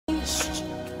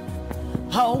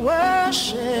I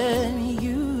worship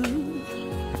you.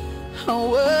 I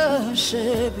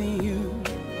worship you.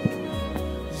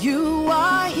 You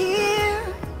are here,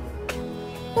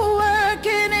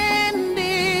 working in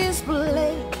this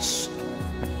place.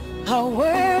 I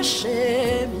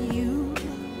worship you.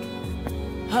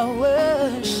 I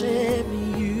worship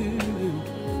you.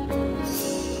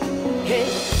 Hey,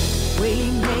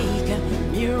 we make a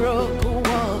miracle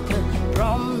worker,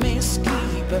 promise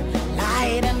keeper,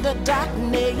 light in the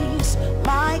darkness.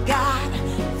 My God,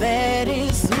 that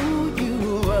is who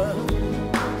you are.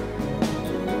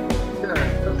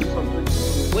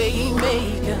 We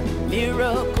make a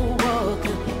miracle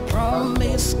worker,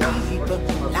 promise keeper,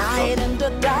 light in the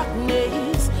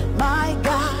darkness. My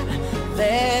God,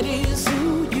 that is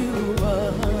who you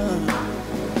are.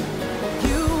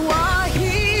 You are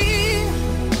here,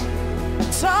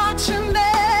 touching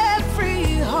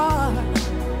every heart.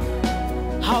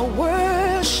 I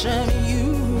worship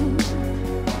you.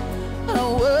 I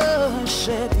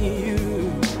worship you.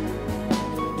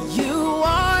 You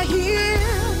are here,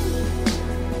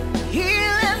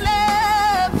 healing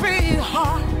every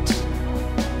heart.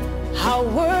 I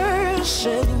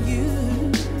worship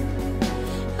you.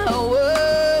 I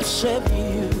worship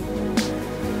you.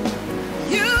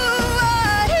 You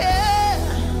are here,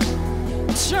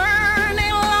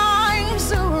 turning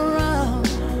lives around.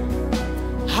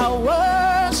 I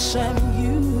worship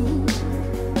you.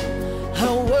 I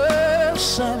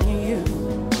worship you.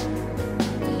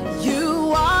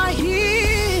 You are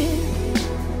here,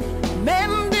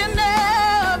 mending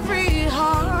every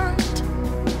heart.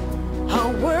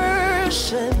 I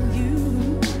worship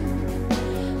you.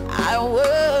 I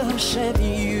worship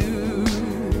you.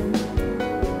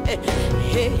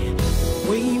 Hey,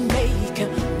 we make a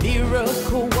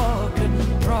miracle worker,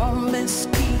 promise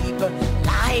keeper,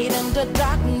 light in the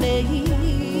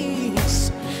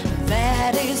darkness.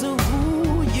 That is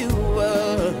who you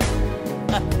are.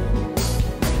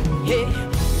 Hey,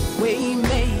 we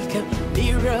make a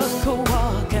miracle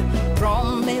worker,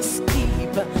 promise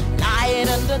keeper, light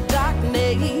in the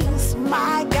darkness.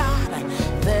 My God,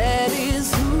 that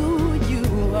is who you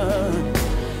are.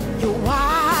 You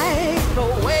wipe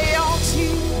away all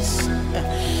tears.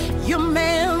 You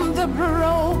mend the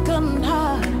broken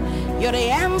heart. You're the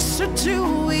answer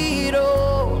to it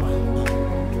all.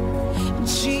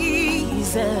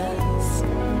 Jesus,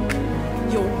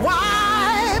 you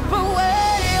wipe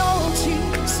away all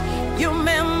tears. You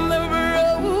mend the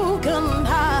broken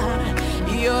heart.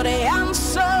 You're the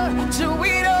answer to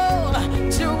it all,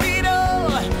 to it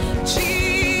all.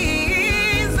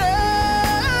 Jesus,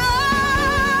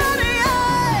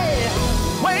 yeah.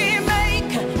 We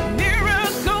make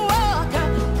miracle worker,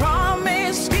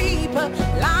 promise keeper,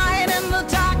 light in the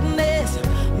darkness.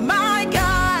 My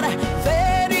God,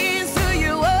 that is who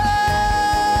you are.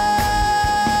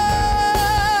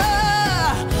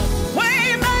 We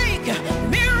make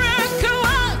miracle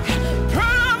worker,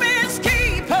 promise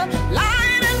keeper,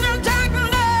 light in the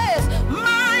darkness.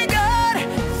 My God,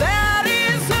 that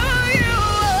is who you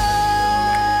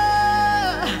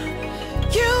are.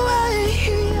 You are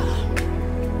here,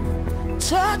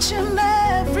 touching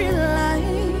every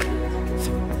life.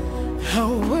 I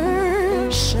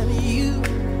worship you.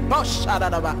 Oh,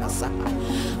 shadadabakasa.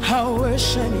 I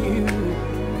worship you.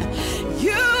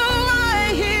 You are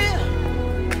here,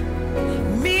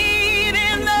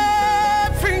 meeting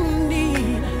every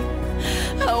need.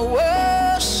 I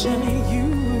worship you.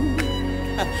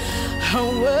 I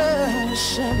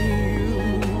worship you.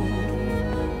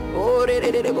 Oh,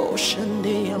 devotion,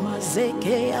 dear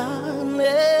Mazekea.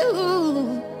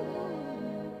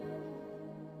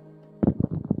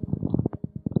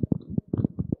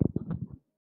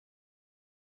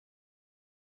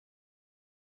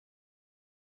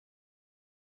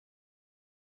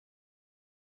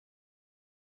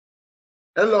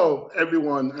 Hello,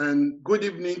 everyone, and good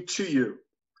evening to you.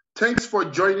 Thanks for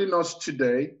joining us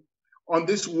today on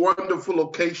this wonderful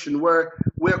occasion where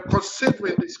we're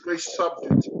considering this great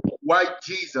subject, why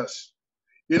Jesus?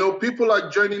 You know, people are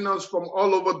joining us from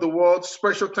all over the world.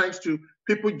 Special thanks to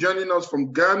people joining us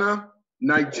from Ghana,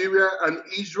 Nigeria, and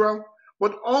Israel.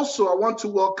 But also, I want to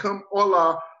welcome all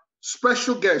our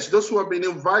special guests, those who have been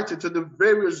invited to the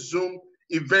various Zoom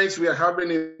events we are having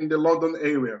in the London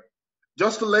area.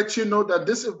 Just to let you know that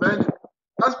this event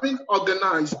has been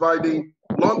organized by the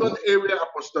London Area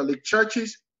Apostolic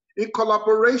Churches in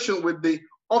collaboration with the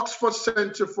Oxford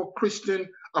Center for Christian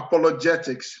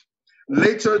Apologetics.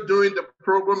 Later during the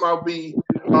program, I'll be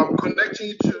connecting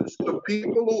you to the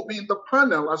people who will be in the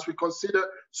panel as we consider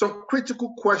some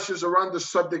critical questions around the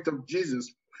subject of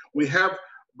Jesus. We have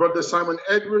Brother Simon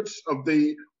Edwards of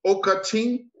the Occa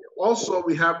team, Also,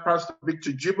 we have Pastor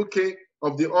Victor Jibuke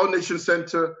of the All Nation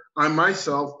Center and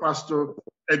myself, Pastor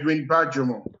Edwin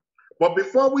Bajamo. But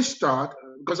before we start,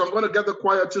 because I'm going to get the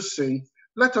choir to sing,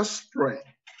 let us pray.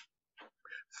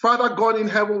 Father God in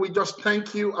heaven, we just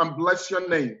thank you and bless your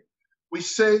name. We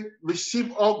say,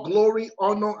 receive all glory,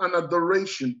 honor, and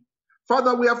adoration.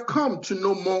 Father, we have come to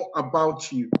know more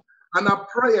about you. And our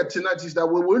prayer tonight is that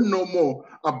we will know more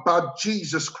about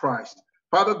Jesus Christ.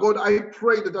 Father God, I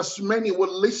pray that as many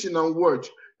will listen and watch,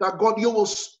 that God, you will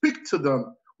speak to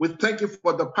them. We thank you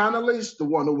for the panelists, the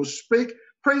one who will speak,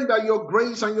 praying that your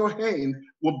grace and your hand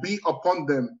will be upon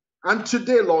them. And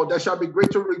today, Lord, there shall be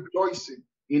greater rejoicing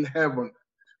in heaven.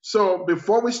 So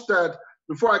before we start,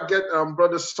 before I get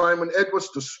Brother Simon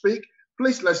Edwards to speak,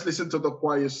 please let's listen to the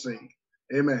choir sing.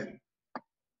 Amen.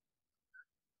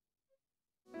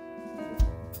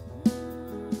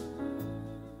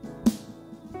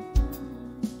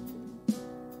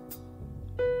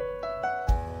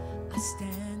 I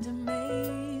stand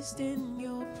amazed in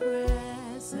your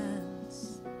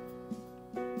presence.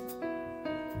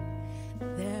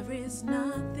 There is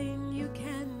nothing you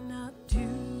cannot do.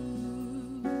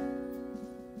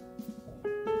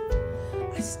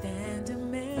 I stand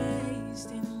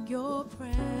amazed in your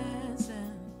presence.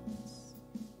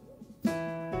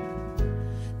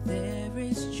 There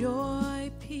is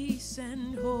joy, peace,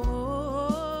 and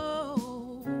hope.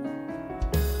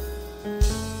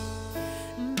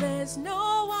 There's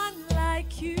no one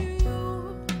like you,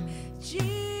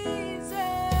 Jesus.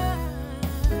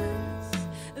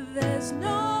 There's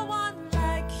no one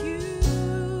like you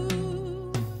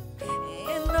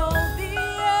in all the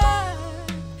earth.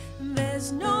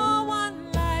 There's no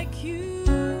one like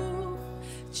you,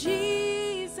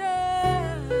 Jesus.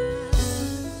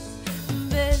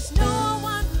 There's no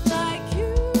one like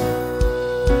you.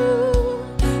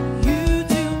 You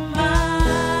do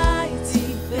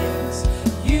mighty things.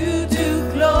 You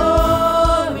do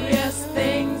glorious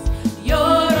things. You're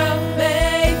a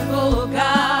faithful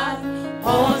God.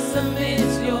 Awesome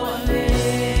is your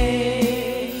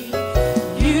name.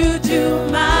 You do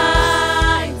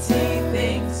mighty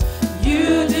things.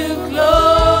 You do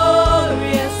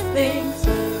glorious things.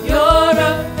 You're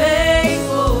a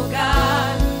faithful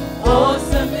God.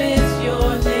 Awesome is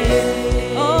your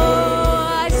name. Oh,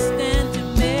 I stand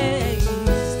amazed.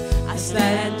 I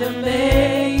stand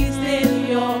amazed in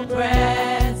your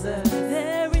presence.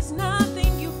 There is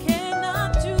nothing you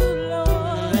cannot do,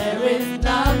 Lord. There is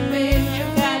nothing you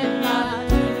cannot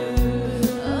do.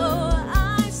 Oh,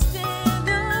 I stand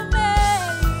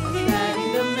amazed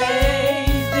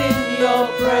in your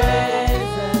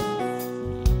presence.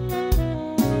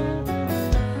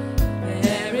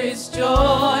 There is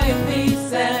joy,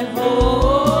 peace, and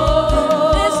hope.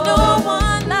 There's no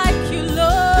one like you,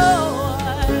 Lord.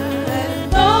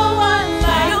 There's no one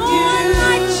like you. No one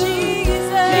like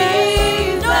Jesus.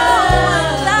 No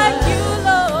one like you,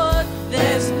 Lord.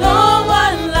 There's no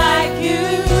one like you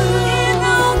in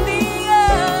all the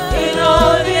earth. In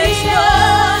all the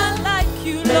earth, like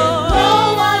you, Lord. No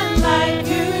one like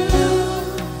you,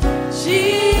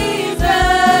 Jesus.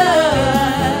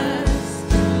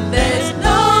 There's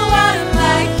no one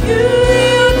like you.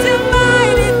 You do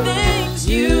mighty things.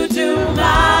 You do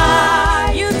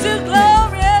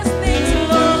glorious things,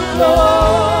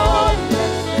 Lord.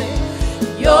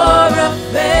 You're a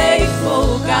faithful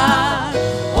God.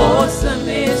 Awesome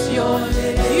is your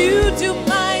name. You do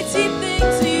mighty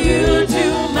things. You do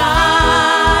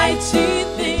mighty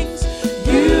things.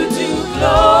 You do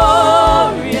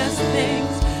glorious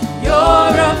things.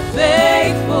 You're a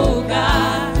faithful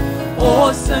God.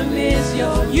 Awesome is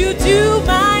your name. You do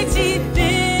mighty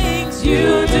things.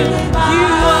 You do. You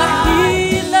are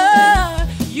healer.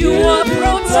 You are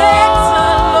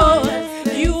protector, Lord.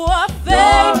 You are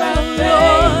faithful,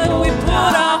 Lord. We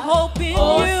put our hope in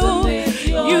you.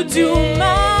 You do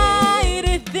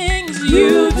mighty things.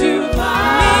 You do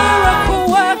miracle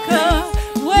worker,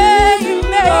 way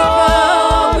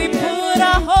maker. We put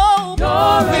our hope.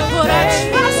 We put our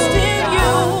trust in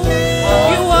you.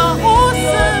 You are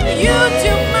awesome. You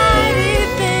do mighty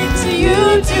things. You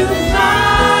do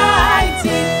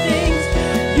mighty things.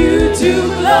 You do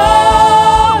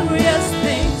glorious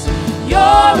things. You're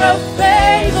a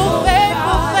faithful,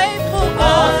 faithful, faithful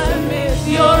God.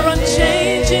 You're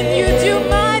unchanging. You do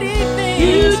mighty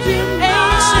things.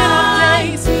 Ancient of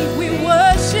days, we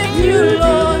worship you,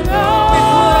 Lord. We put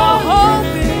our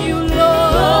hope in you,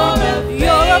 Lord.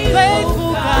 You're a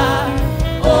faithful God.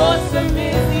 Awesome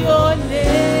is your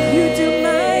name. You do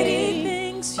mighty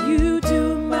things. You do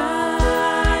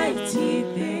mighty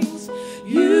things.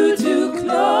 You do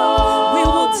glory. We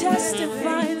will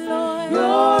testify,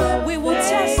 Lord. We will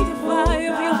testify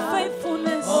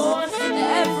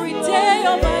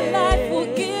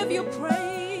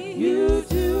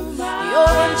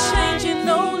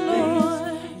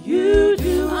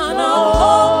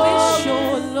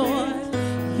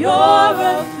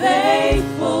a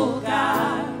faithful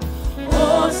God.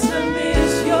 Awesome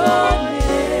is your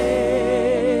name.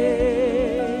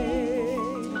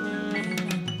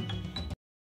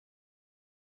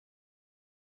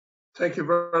 Thank you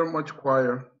very much,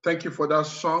 choir. Thank you for that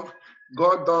song.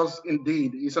 God does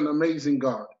indeed. He's an amazing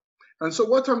God. And so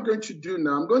what I'm going to do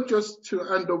now, I'm going just to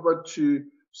hand over to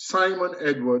Simon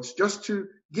Edwards, just to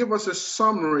give us a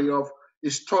summary of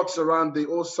his thoughts around the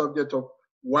whole subject of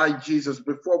why Jesus,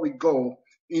 before we go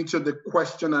into the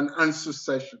question and answer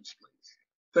sessions, please.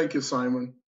 Thank you,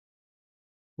 Simon.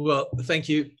 Well, thank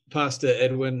you, Pastor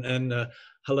Edwin, and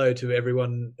hello to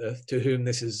everyone to whom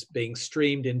this is being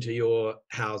streamed into your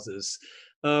houses.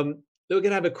 We're going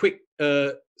to have a quick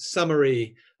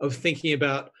summary of thinking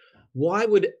about why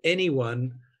would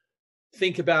anyone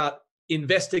think about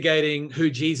investigating who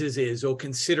Jesus is or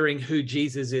considering who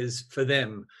Jesus is for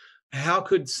them. How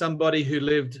could somebody who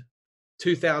lived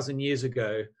 2,000 years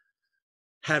ago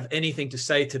have anything to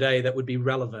say today that would be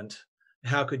relevant?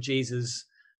 How could Jesus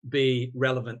be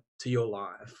relevant to your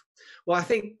life? Well, I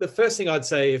think the first thing I'd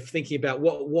say if thinking about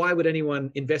why would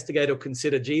anyone investigate or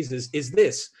consider Jesus is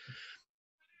this.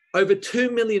 Over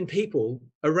 2 million people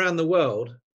around the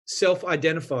world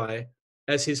self-identify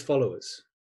as his followers.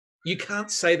 You can't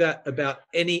say that about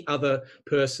any other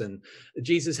person.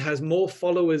 Jesus has more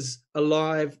followers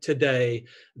alive today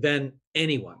than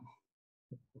anyone.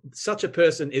 Such a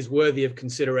person is worthy of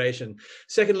consideration.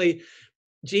 Secondly,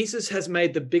 Jesus has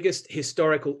made the biggest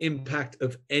historical impact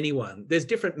of anyone. There's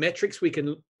different metrics we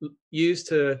can use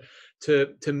to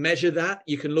measure that.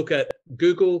 You can look at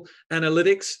Google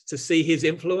Analytics to see his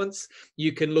influence.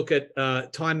 You can look at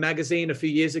Time magazine a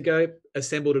few years ago,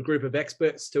 assembled a group of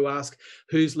experts to ask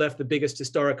who's left the biggest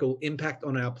historical impact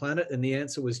on our planet. And the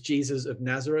answer was Jesus of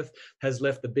Nazareth has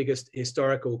left the biggest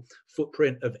historical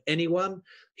footprint of anyone.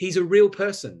 He's a real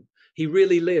person. He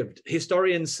really lived.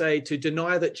 Historians say to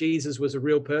deny that Jesus was a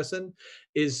real person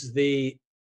is the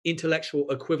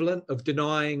intellectual equivalent of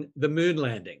denying the moon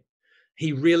landing.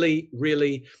 He really,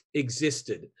 really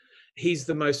existed. He's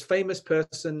the most famous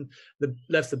person that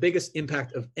left the biggest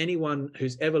impact of anyone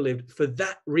who's ever lived for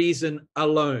that reason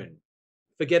alone.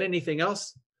 Forget anything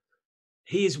else.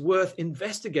 He is worth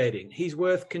investigating. He's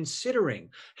worth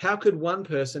considering. How could one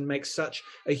person make such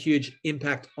a huge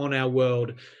impact on our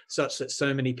world, such that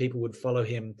so many people would follow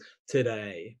him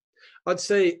today? I'd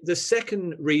say the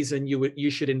second reason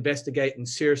you should investigate and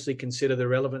seriously consider the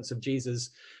relevance of Jesus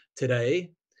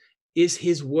today is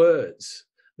his words,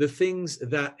 the things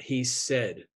that he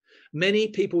said. Many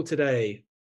people today,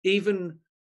 even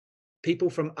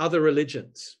people from other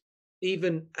religions,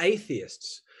 even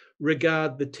atheists,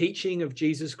 regard the teaching of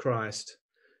Jesus Christ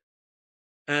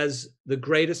as the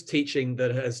greatest teaching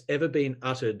that has ever been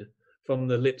uttered from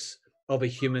the lips of a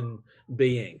human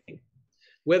being.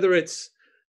 Whether it's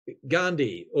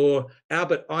Gandhi or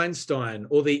Albert Einstein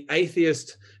or the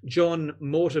atheist John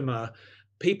Mortimer,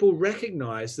 people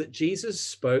recognize that Jesus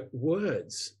spoke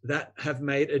words that have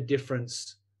made a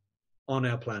difference on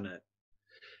our planet.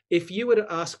 If you were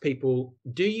to ask people,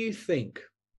 do you think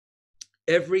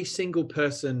every single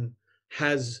person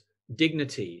has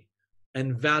dignity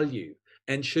and value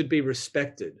and should be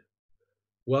respected?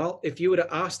 Well, if you were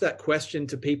to ask that question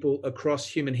to people across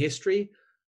human history,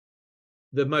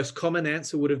 the most common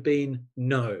answer would have been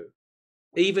no.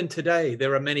 Even today,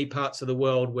 there are many parts of the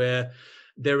world where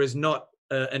there is not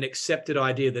an accepted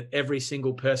idea that every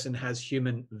single person has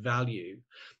human value.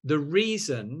 The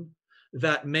reason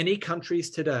that many countries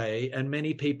today and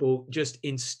many people just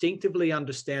instinctively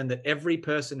understand that every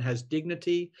person has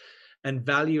dignity and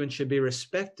value and should be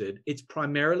respected, it's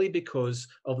primarily because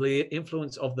of the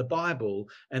influence of the Bible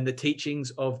and the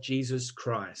teachings of Jesus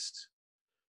Christ.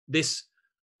 This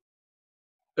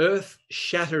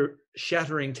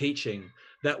earth-shattering teaching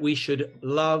that we should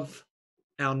love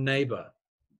our neighbor,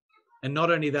 and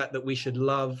not only that, that we should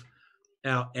love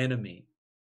our enemy.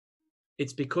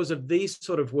 It's because of these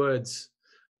sort of words,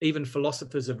 even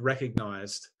philosophers have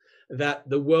recognized that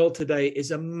the world today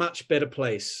is a much better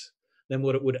place than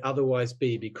what it would otherwise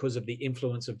be because of the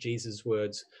influence of Jesus'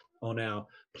 words on our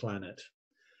planet.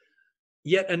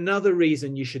 Yet another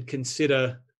reason you should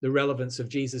consider the relevance of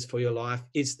Jesus for your life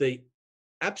is the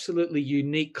absolutely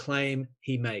unique claim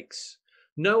he makes.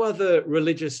 No other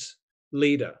religious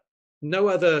leader, no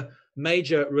other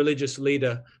major religious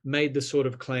leader made the sort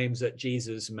of claims that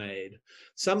Jesus made.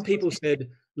 Some people said,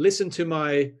 listen to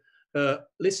me,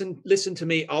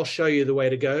 I'll show you the way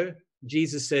to go.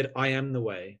 Jesus said, I am the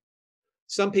way.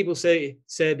 Some people said,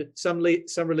 some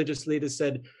religious leaders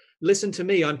said, listen to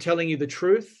me, I'm telling you the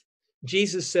truth.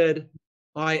 Jesus said,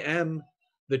 I am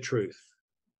the truth.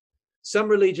 Some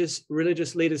religious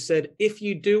leaders said, if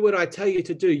you do what I tell you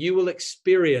to do, you will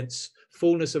experience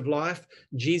fullness of life.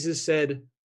 Jesus said,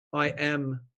 I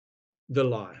am the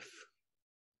life.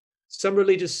 Some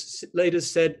religious leaders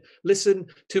said, listen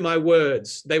to my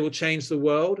words, they will change the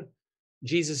world.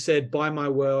 Jesus said, by my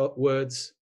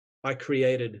words, I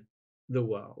created the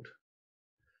world.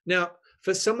 Now,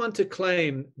 for someone to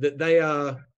claim that they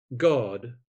are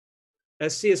God,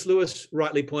 as C.S. Lewis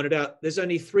rightly pointed out, there's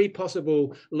only three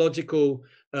possible logical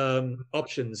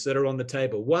options that are on the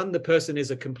table. One, the person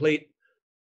is a complete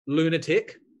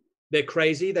lunatic. They're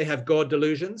crazy. They have God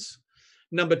delusions.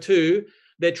 Number two,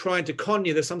 they're trying to con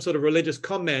you. There's some sort of religious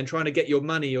con man trying to get your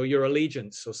money or your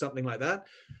allegiance or something like that.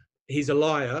 He's a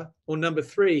liar. Or number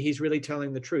three, he's really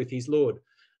telling the truth. He's Lord.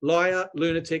 Liar,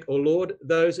 lunatic, or Lord,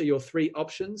 those are your three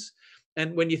options.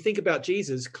 And when you think about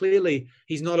Jesus, clearly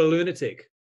he's not a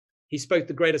lunatic. He spoke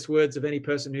the greatest words of any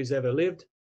person who's ever lived.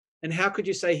 And how could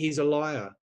you say he's a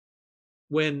liar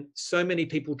when so many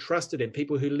people trusted him,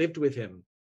 people who lived with him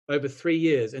over 3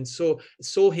 years and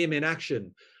saw him in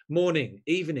action, morning,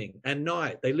 evening, and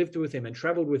night? They lived with him and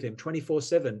traveled with him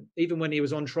 24/7. Even when he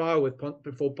was on trial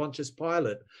before Pontius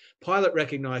Pilate, Pilate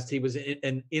recognized he was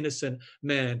an innocent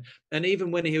man. And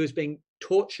even when he was being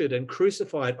tortured and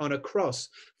crucified on a cross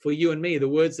for you and me, the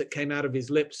words that came out of his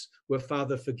lips were,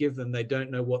 Father, forgive them. They don't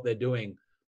know what they're doing.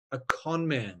 A con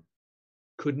man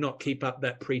could not keep up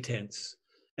that pretense,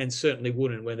 and certainly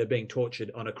wouldn't when they're being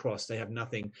tortured on a cross. They have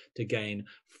nothing to gain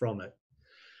from it.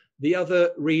 The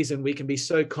other reason we can be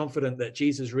so confident that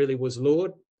Jesus really was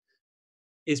Lord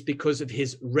is because of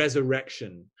his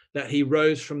resurrection, that he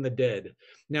rose from the dead.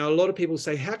 Now, a lot of people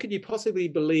say, how could you possibly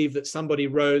believe that somebody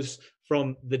rose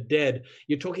from the dead?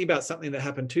 You're talking about something that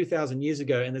happened 2,000 years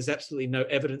ago and there's absolutely no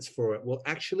evidence for it. Well,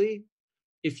 actually,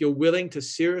 if you're willing to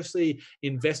seriously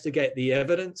investigate the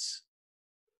evidence,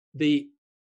 the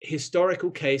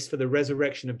historical case for the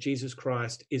resurrection of Jesus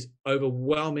Christ is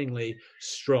overwhelmingly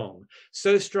strong.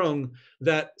 So strong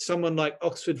that someone like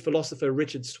Oxford philosopher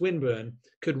Richard Swinburne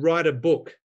could write a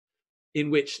book in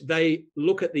which they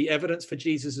look at the evidence for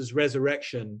Jesus's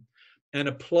resurrection and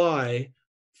apply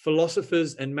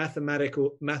philosophers and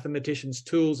mathematicians'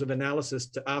 tools of analysis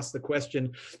to ask the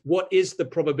question, what is the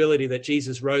probability that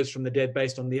Jesus rose from the dead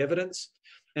based on the evidence?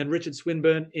 And Richard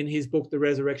Swinburne, in his book, The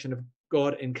Resurrection of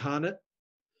God Incarnate,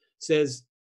 says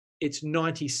it's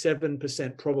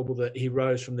 97% probable that he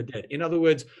rose from the dead. In other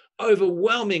words,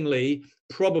 overwhelmingly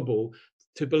probable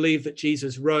to believe that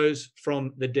Jesus rose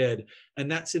from the dead. And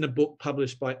that's in a book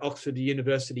published by Oxford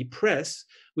University Press,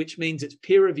 which means it's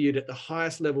peer-reviewed at the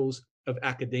highest levels of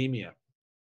academia.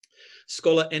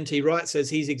 Scholar N.T. Wright says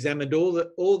he's examined all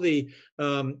the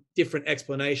different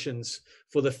explanations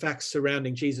for the facts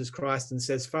surrounding Jesus Christ and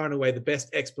says far and away the best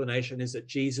explanation is that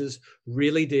Jesus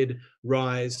really did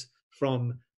rise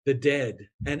from the dead.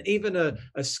 And even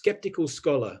a skeptical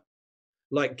scholar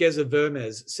like Geza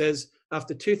Vermes says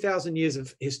after 2,000 years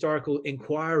of historical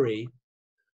inquiry,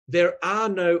 there are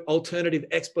no alternative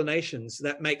explanations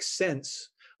that make sense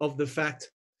of the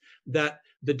fact that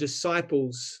the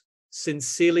disciples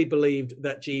sincerely believed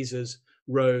that Jesus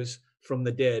rose from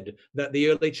the dead, that the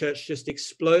early church just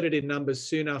exploded in numbers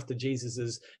soon after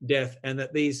Jesus's death, and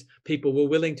that these people were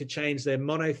willing to change their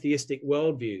monotheistic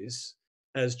worldviews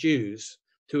as Jews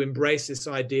to embrace this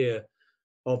idea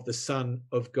of the Son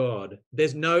of God.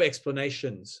 There's no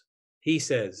explanations, he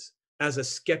says, as a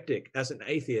skeptic, as an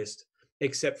atheist,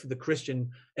 except for the Christian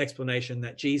explanation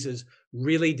that Jesus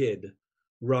really did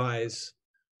rise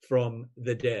from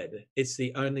the dead. It's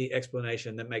the only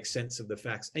explanation that makes sense of the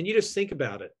facts. And you just think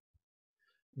about it.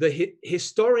 The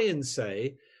historians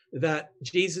say that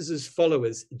Jesus's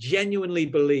followers genuinely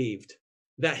believed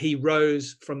that he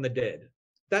rose from the dead.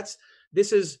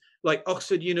 This is like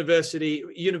Oxford University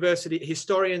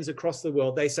historians across the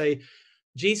world. They say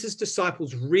Jesus'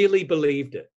 disciples really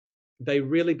believed it. They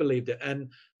really believed it.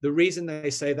 And the reason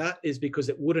they say that is because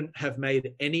it wouldn't have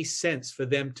made any sense for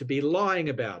them to be lying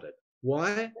about it.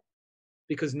 Why?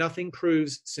 Because nothing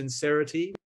proves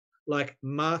sincerity like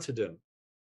martyrdom.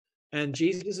 And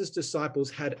Jesus' disciples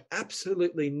had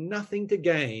absolutely nothing to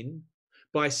gain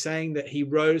by saying that he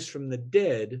rose from the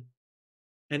dead,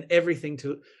 and everything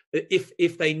to,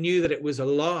 if they knew that it was a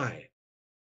lie.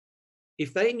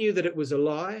 If they knew that it was a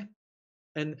lie,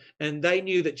 and they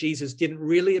knew that Jesus didn't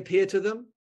really appear to them,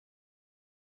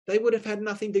 they would have had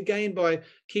nothing to gain by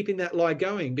keeping that lie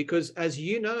going, because as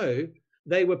you know,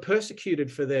 they were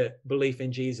persecuted for their belief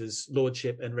in Jesus'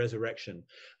 lordship and resurrection.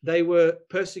 They were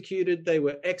persecuted, they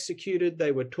were executed,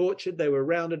 they were tortured, they were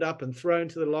rounded up and thrown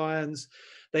to the lions.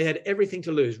 They had everything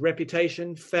to lose: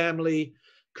 reputation, family,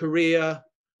 career,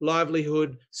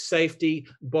 livelihood, safety,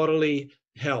 bodily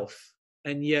health.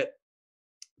 And yet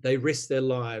they risked their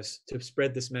lives to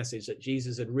spread this message that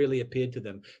Jesus had really appeared to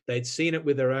them. They'd seen it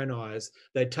with their own eyes.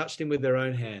 They'd touched him with their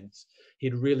own hands.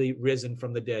 He'd really risen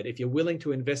from the dead. If you're willing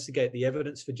to investigate the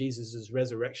evidence for Jesus's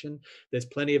resurrection, there's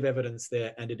plenty of evidence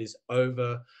there, and it is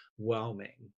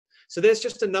overwhelming. So there's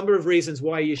just a number of reasons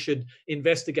why you should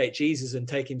investigate Jesus and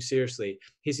take him seriously.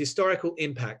 His historical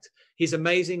impact, his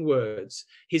amazing words,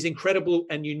 his incredible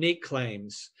and unique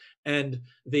claims, and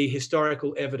the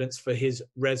historical evidence for his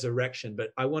resurrection.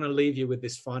 But I want to leave you with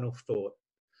this final thought.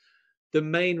 The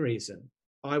main reason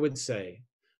I would say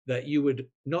that you would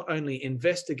not only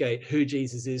investigate who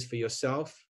Jesus is for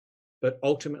yourself, but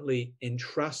ultimately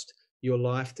entrust your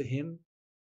life to him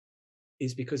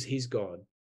is because he's God.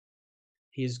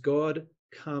 He is God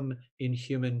come in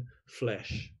human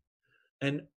flesh.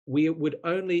 And we would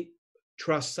only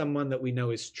trust someone that we know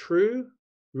is true,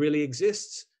 really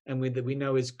exists, and that we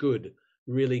know is good,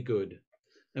 really good.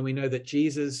 And we know that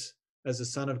Jesus, as the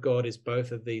Son of God, is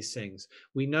both of these things.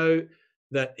 We know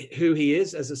that who he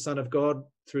is as the Son of God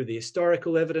through the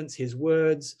historical evidence, his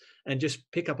words, and just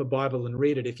pick up a Bible and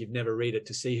read it if you've never read it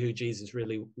to see who Jesus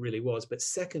really was. But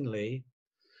secondly,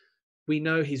 we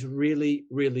know he's really,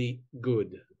 really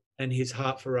good, and his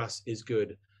heart for us is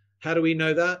good. How do we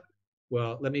know that?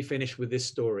 Well, let me finish with this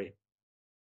story.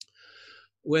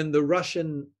 When the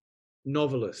Russian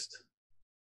novelist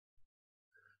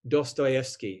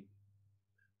Dostoevsky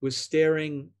was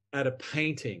staring at a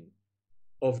painting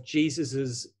of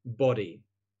Jesus's body,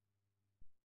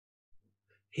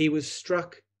 he was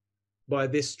struck by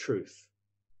this truth,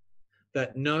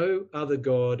 that no other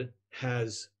God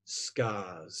has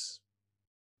scars.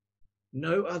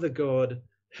 No other God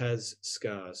has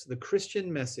scars. The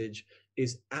Christian message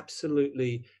is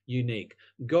absolutely unique.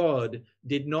 God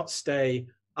did not stay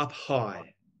up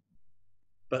high,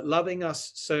 but loving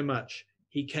us so much,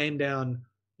 he came down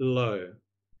low.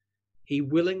 He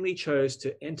willingly chose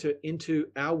to enter into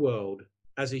our world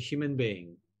as a human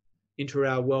being, into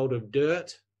our world of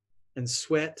dirt and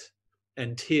sweat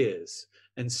and tears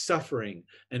and suffering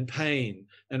and pain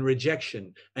and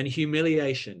rejection and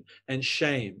humiliation and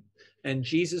shame. And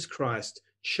Jesus Christ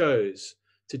chose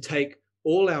to take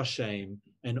all our shame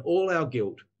and all our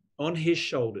guilt on his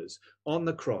shoulders on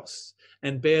the cross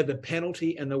and bear the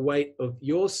penalty and the weight of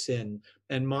your sin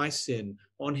and my sin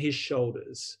on his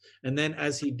shoulders. And then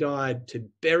as he died, to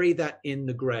bury that in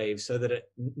the grave so that it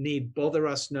need bother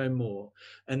us no more.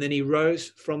 And then he rose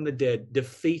from the dead,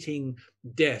 defeating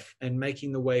death and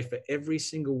making the way for every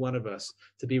single one of us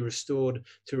to be restored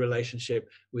to relationship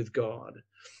with God.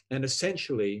 And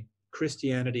essentially,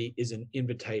 Christianity is an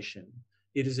invitation.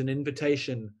 It is an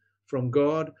invitation from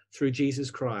God through Jesus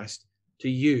Christ to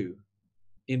you,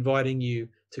 inviting you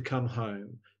to come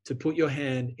home, to put your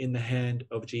hand in the hand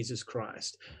of Jesus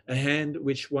Christ, a hand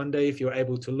which one day, if you're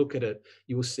able to look at it,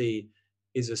 you will see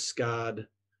is a scarred,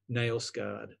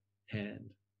 nail-scarred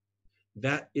hand.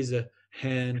 That is a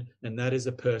hand, and that is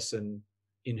a person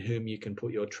in whom you can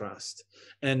put your trust.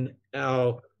 And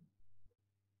our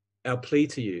plea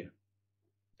to you,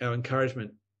 our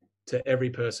encouragement to every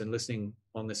person listening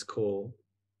on this call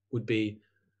would be,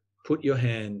 put your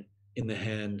hand in the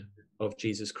hand of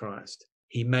Jesus Christ.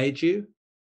 He made you.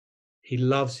 He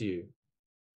loves you.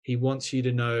 He wants you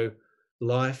to know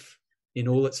life in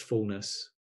all its fullness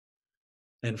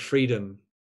and freedom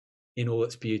in all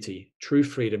its beauty. True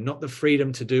freedom, not the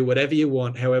freedom to do whatever you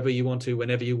want, however you want to,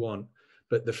 whenever you want,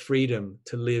 but the freedom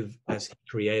to live as he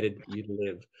created you to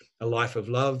live, a life of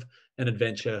love and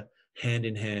adventure, hand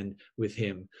in hand with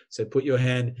him. So put your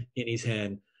hand in his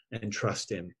hand and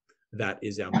trust him. That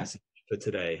is our message for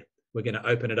today. We're going to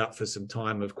open it up for some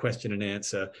time of question and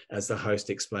answer as the host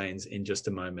explains in just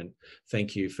a moment.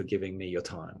 Thank you for giving me your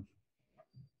time.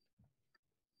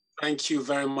 Thank you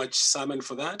very much, Simon,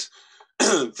 for that.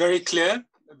 Very clear,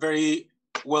 very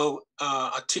well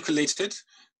articulated.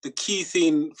 The key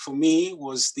thing for me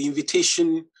was the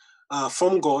invitation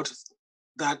from God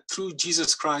that through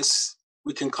Jesus Christ,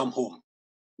 we can come home.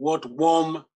 What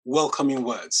warm, welcoming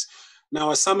words.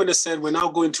 Now, as Simon has said, we're now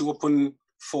going to open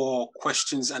for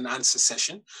questions and answer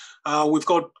session. We've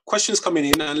got questions coming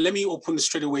in, and let me open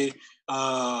straight away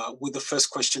with the first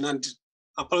question. And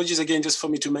apologies again, just for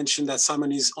me to mention that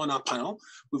Simon is on our panel.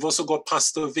 We've also got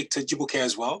Pastor Victor Jibuke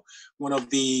as well, one of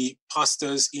the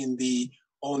pastors in the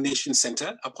All Nation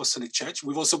Center, Apostolic Church.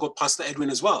 We've also got Pastor Edwin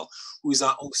as well, who is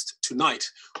our host tonight,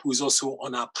 who is also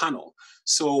on our panel.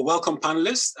 So welcome,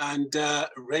 panelists, and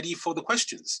ready for the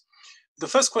questions. The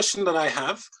first question that I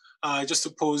have, just to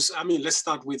pose, let's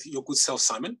start with your good self,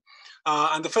 Simon.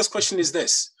 And the first question is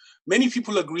this. Many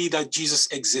people agree that Jesus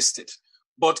existed,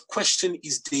 but question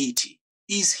his deity.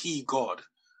 Is he God?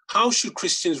 How should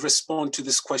Christians respond to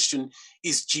this question?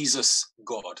 Is Jesus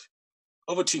God?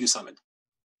 Over to you, Simon.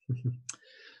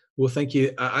 Well, thank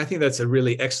you. I think that's a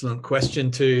really excellent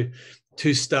question to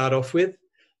start off with.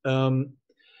 No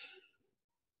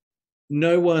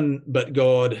one but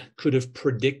God could have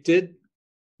predicted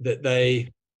that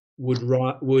they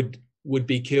would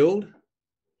be killed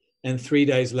and 3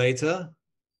 days later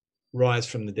rise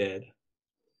from the dead.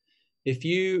 If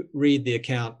you read the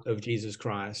account of Jesus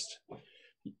Christ,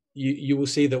 you will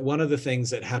see that one of the things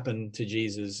that happened to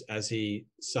Jesus as he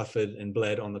suffered and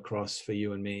bled on the cross for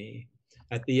you and me,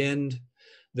 at the end,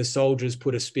 the soldiers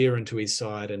put a spear into his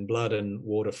side and blood and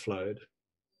water flowed.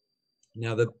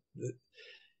 Now,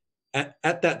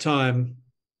 at that time,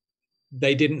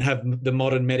 they didn't have the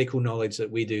modern medical knowledge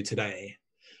that we do today.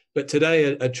 But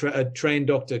today, a trained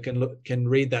doctor can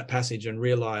read that passage and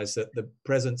realize that the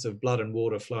presence of blood and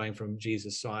water flowing from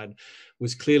Jesus' side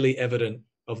was clearly evident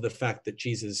of the fact that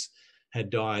Jesus had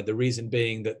died. The reason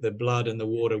being that the blood and the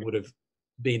water would have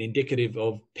been indicative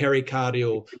of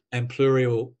pericardial and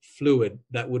pleural fluid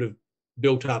that would have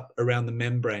built up around the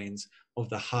membranes of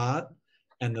the heart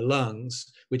and the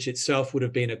lungs, which itself would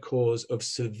have been a cause of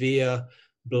severe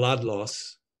blood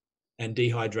loss and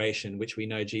dehydration, which we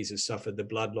know Jesus suffered the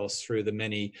blood loss through the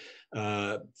many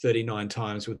 39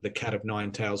 times with the cat of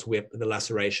nine tails whip, the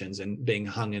lacerations, and being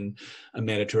hung in a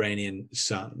Mediterranean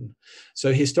sun.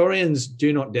 So historians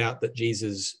do not doubt that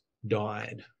Jesus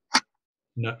died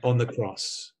on the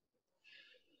cross.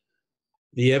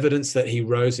 The evidence that he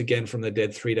rose again from the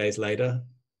dead 3 days later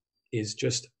is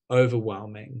just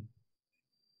overwhelming.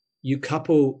 You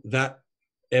couple that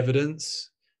evidence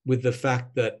with the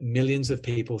fact that millions of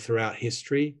people throughout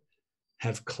history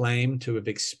have claimed to have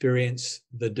experienced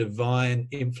the divine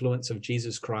influence of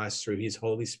Jesus Christ through his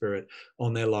Holy Spirit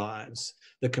on their lives,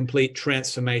 the complete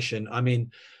transformation. I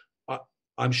mean,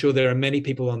 I'm sure there are many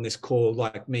people on this call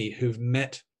like me who've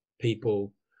met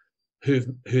people who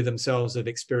themselves have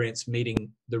experienced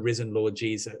meeting the risen Lord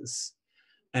Jesus,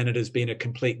 and it has been a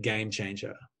complete game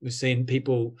changer. We've seen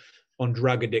people on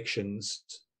drug addictions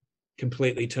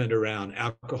completely turned around,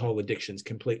 alcohol addictions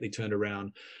completely turned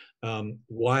around,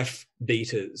 wife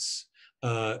beaters,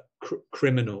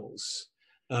 criminals,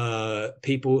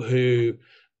 people who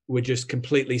were just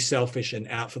completely selfish and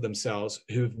out for themselves,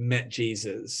 who've met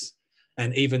Jesus,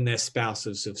 and even their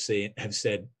spouses have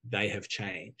said they have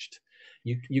changed.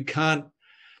 You can't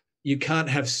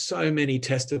have so many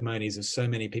testimonies of so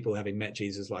many people having met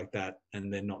Jesus like that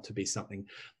and there not to be something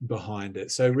behind it.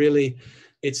 So really,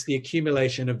 it's the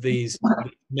accumulation of these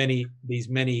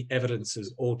many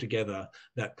evidences all together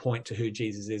that point to who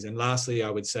Jesus is. And lastly, I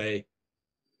would say,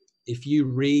 if you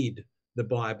read the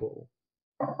Bible,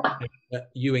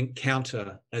 you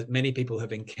encounter, as many people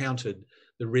have encountered,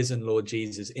 the risen Lord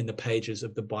Jesus in the pages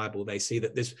of the Bible. They see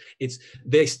that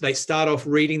they start off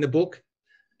reading the book,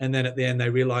 and then at the end they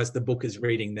realize the book is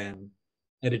reading them,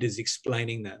 and it is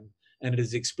explaining them, and it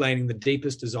is explaining the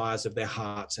deepest desires of their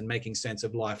hearts and making sense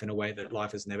of life in a way that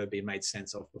life has never been made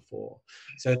sense of before.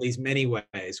 So in these many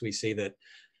ways, we see that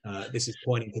this is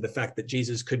pointing to the fact that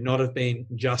Jesus could not have been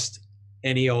just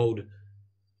any old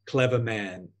clever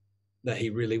man, that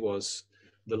he really was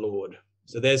the Lord.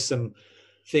 So there's some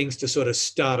things to sort of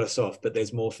start us off, but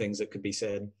there's more things that could be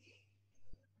said.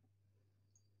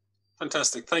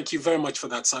 Fantastic. Thank you very much for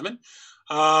that, Simon.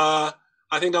 I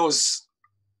think that was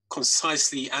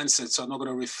concisely answered, so I'm not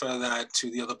going to refer that to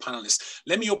the other panelists.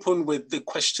 Let me open with the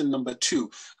question number 2,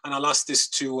 and I'll ask this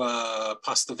to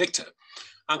Pastor Victor.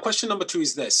 And question number 2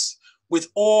 is this: with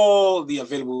all the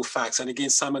available facts, and again,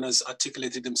 Simon has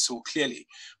articulated them so clearly,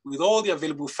 with all the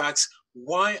available facts,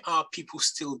 why are people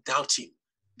still doubting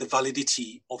the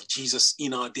validity of Jesus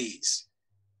in our days?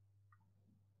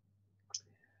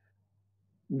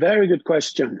 Very good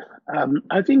question.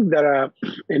 I think there are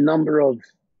a number of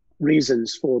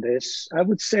reasons for this. I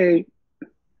would say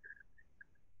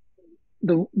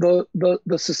the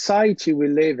society we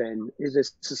live in is a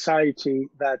society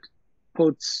that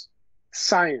puts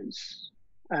science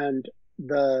and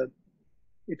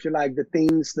if you like, the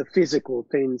things, the physical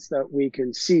things that we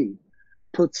can see,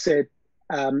 puts it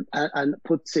and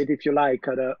puts it, if you like,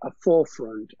 at a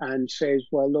forefront and says,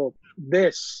 well, look,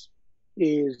 this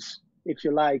is, if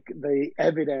you like, the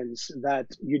evidence that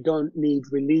you don't need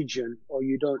religion or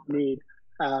you don't need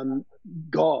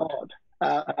God.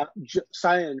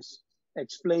 Science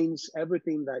explains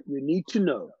everything that you need to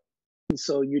know,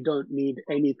 so you don't need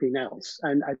anything else.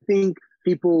 And I think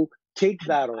people take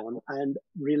that on and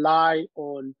rely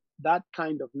on that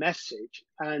kind of message,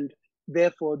 and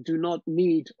therefore do not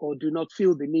need or do not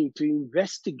feel the need to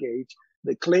investigate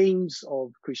the claims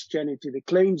of Christianity, the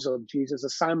claims of Jesus,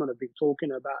 as Simon have been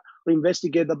talking about, we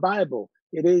investigate the Bible.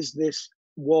 It is this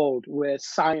world where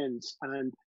science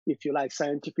and, if you like,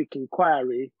 scientific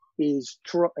inquiry is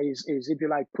if you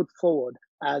like, put forward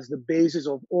as the basis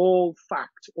of all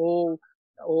facts, all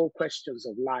questions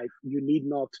of life. You need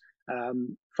not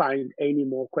find any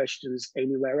more questions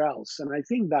anywhere else. And I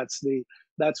think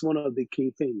that's one of the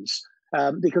key things.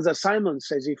 Because as Simon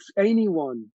says, if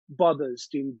anyone bothers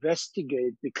to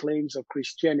investigate the claims of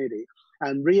Christianity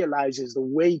and realizes the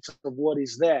weight of what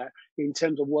is there in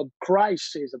terms of what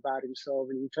Christ says about himself,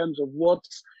 and in terms of what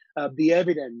the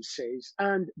evidence says,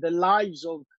 and the lives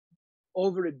of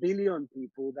over 1 billion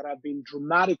people that have been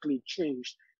dramatically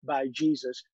changed by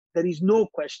Jesus, there is no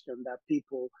question that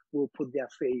people will put their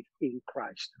faith in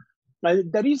Christ. Now,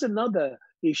 there is another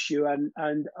issue,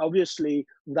 and obviously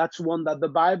that's one that the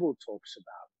Bible talks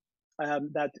about,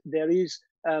 that there is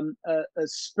a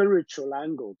spiritual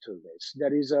angle to this.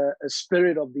 There is a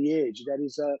spirit of the age. There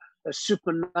is a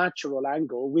supernatural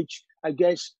angle, which I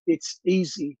guess it's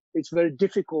very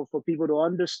difficult for people to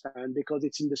understand because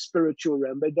it's in the spiritual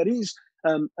realm. But there is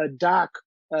a dark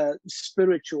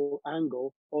spiritual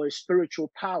angle, or a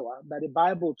spiritual power that the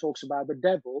Bible talks about, the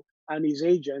devil and his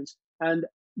agents. And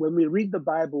when we read the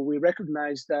Bible, we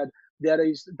recognize that there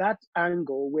is that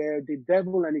angle where the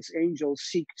devil and his angels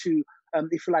seek to,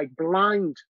 if you like,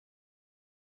 blind.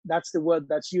 That's the word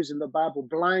that's used in the Bible,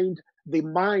 blind the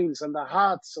minds and the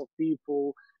hearts of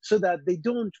people so that they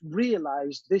don't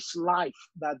realize this life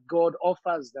that God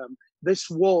offers them, this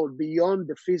world beyond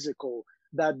the physical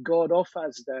that God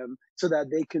offers them, so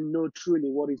that they can know truly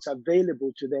what is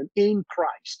available to them in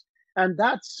Christ. And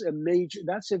that's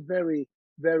a very,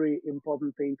 very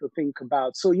important thing to think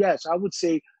about. So yes, I would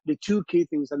say the two key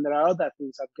things, and there are other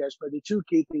things, I've guessed, but the two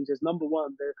key things is, number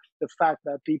one, the fact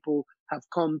that people have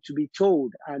come to be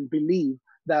told and believe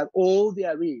that all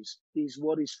there is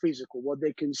what is physical, what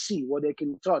they can see, what they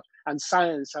can touch. And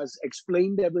science has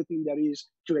explained everything there is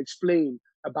to explain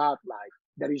about life.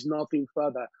 There is nothing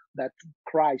further that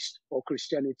Christ or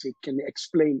Christianity can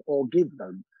explain or give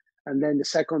them. And then the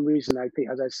second reason, I think,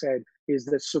 as I said, is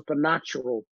the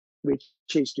supernatural, which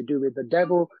is to do with the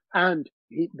devil and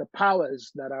the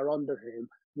powers that are under him,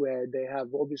 where they have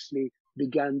obviously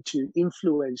begun to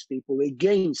influence people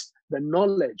against the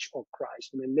knowledge of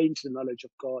Christ and against the knowledge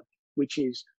of God, which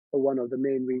is one of the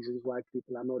main reasons why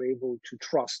people are not able to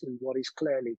trust in what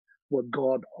clearly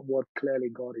God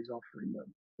is offering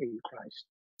them in Christ.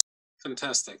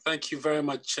 Fantastic. Thank you very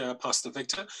much, Pastor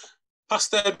Victor.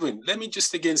 Pastor Edwin, let me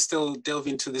just again still delve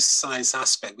into this science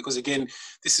aspect, because again,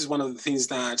 this is one of the things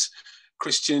that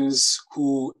Christians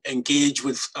who engage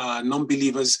with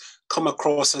non-believers come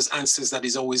across as answers that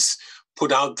is always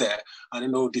put out there, I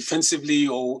don't know, defensively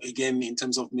or again in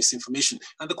terms of misinformation.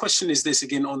 And the question is this,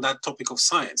 again, on that topic of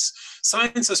science.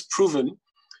 Science has proven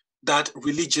that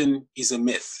religion is a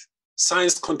myth.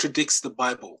 Science contradicts the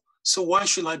Bible. So why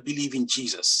should I believe in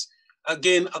Jesus?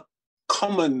 Again, a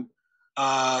common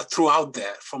throughout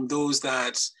there from those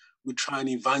that we try and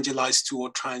evangelize to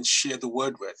or try and share the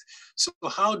word with. So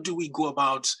how do we go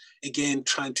about, again,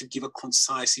 trying to give a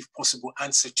concise, if possible,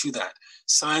 answer to that?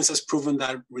 Science has proven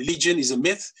that religion is a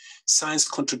myth. Science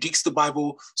contradicts the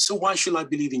Bible. So why should I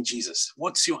believe in Jesus?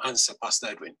 What's your answer, Pastor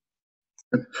Edwin?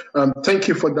 Thank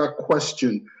you for that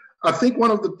question. I think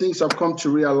one of the things I've come to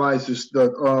realize is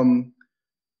that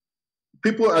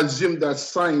people assume that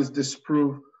science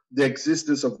disproves the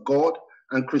existence of God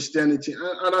and Christianity.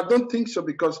 And I don't think so,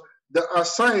 because there are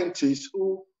scientists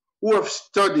who have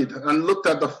studied and looked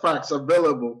at the facts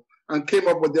available and came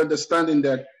up with the understanding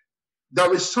that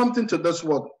there is something to this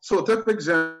world. So take, for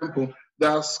example,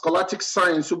 there are scholastic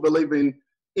science who believe in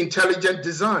intelligent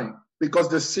design because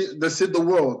they see the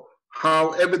world,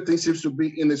 how everything seems to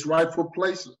be in its rightful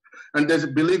places. And there's a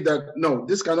belief that, no,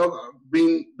 this cannot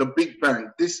be the Big Bang.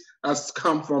 This has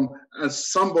come from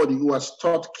somebody who has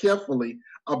thought carefully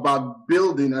about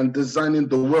building and designing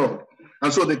the world.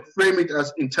 And so they frame it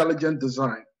as intelligent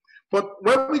design. But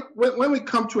when we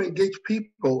come to engage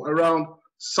people around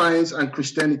science and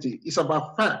Christianity, it's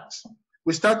about facts.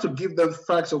 We start to give them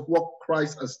facts of what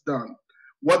Christ has done,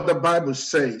 what the Bible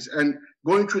says, and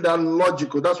going through that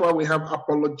logical. That's why we have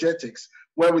apologetics,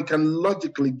 where we can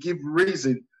logically give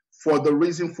reason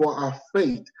for our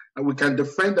faith, and we can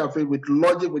defend our faith with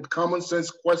logic, with common sense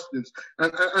questions,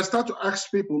 and start to ask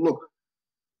people,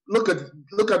 look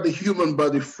at the human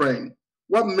body frame.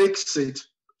 What makes it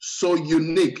so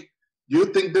unique? Do you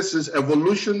think this is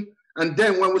evolution? And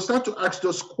then when we start to ask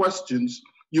those questions,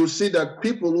 you'll see that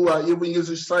people who are even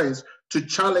using science to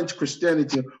challenge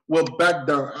Christianity will back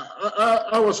down.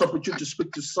 I was opportune to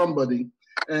speak to somebody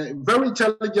a very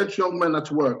intelligent young man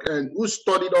at work, and who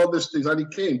studied all these things, and he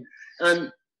came.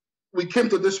 And we came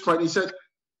to this point. He said,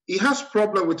 he has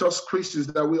problem with us Christians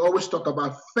that we always talk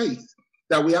about faith,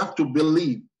 that we have to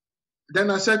believe. Then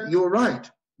I said, you're right.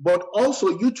 But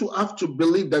also you too have to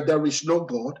believe that there is no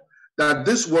God, that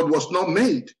this world was not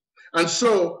made. And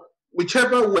so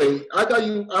whichever way, either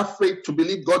you have faith to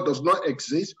believe God does not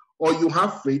exist, or you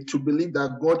have faith to believe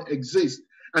that God exists.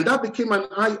 And that became an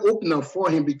eye-opener for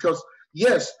him, because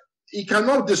yes, he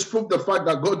cannot disprove the fact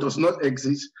that God does not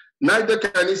exist. Neither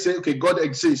can he say, okay, God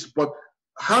exists. But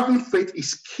having faith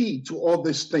is key to all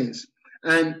these things.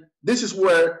 And this is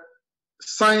where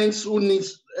science, who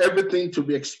needs everything to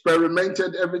be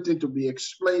experimented, everything to be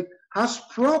explained, has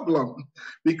problem.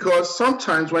 Because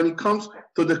sometimes when it comes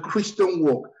to the Christian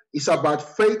walk, it's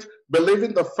about faith,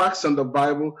 believing the facts in the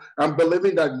Bible, and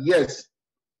believing that, yes,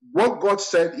 what God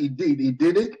said he did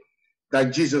it,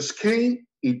 that Jesus came,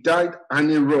 he died, and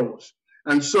he rose.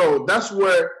 And so that's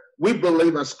where we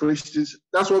believe as Christians.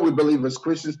 That's what we believe as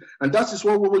Christians. And that is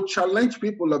what we will challenge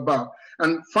people about.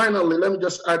 And finally, let me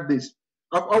just add this.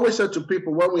 I've always said to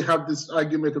people when we have this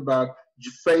argument about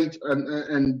faith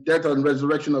and death and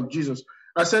resurrection of Jesus,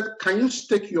 I said, can you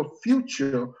stake your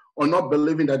future on not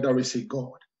believing that there is a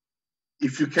God?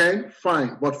 If you can,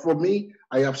 fine. But for me,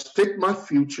 I have staked my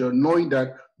future knowing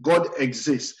that God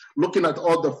exists, looking at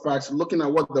all the facts, looking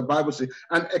at what the Bible says,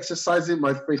 and exercising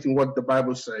my faith in what the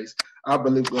Bible says. I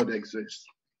believe God exists.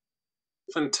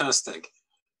 Fantastic.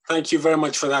 Thank you very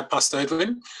much for that, Pastor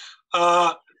Edwin.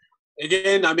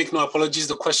 Again, I make no apologies.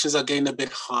 The questions are getting a bit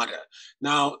harder.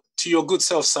 Now, to your good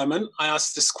self, Simon, I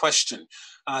asked this question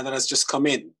that has just come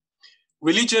in.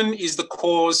 Religion is the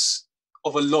cause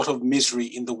of a lot of misery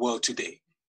in the world today.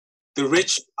 The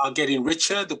rich are getting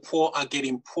richer, the poor are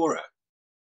getting poorer.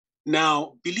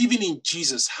 Now, believing in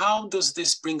Jesus, how does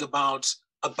this bring about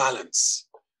a balance?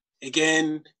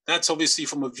 Again, that's obviously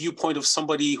from a viewpoint of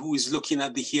somebody who is looking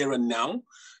at the here and now,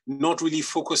 not really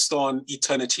focused on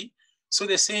eternity. So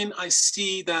they're saying, I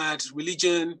see that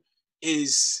religion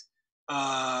is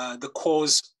the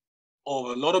cause of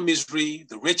a lot of misery.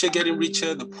 The rich are getting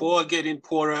richer, the poor are getting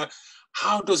poorer.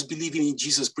 How does believing in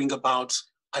Jesus bring about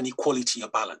an equality, a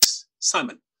balance?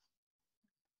 Simon.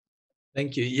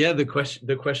 Thank you. Yeah, the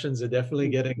questions are definitely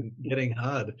getting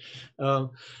hard.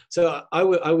 So I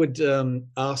would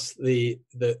ask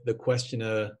the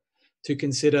questioner to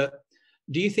consider: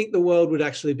 do you think the world would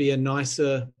actually be a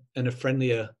nicer and a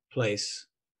friendlier place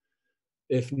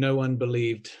if no one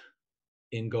believed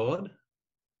in God?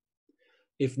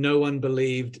 If no one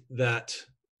believed that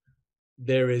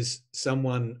there is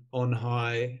someone on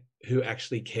high who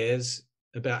actually cares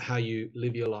about how you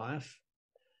live your life?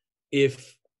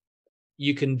 If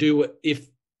you can do it,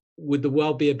 would the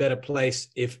world be a better place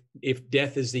if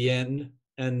death is the end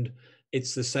and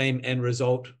it's the same end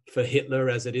result for Hitler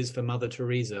as it is for Mother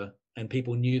Teresa, and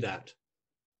people knew that?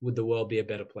 Would the world be a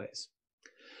better place?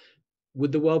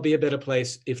 Would the world be a better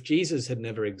place if Jesus had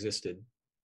never existed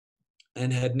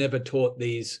and had never taught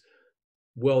these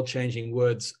world-changing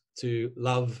words to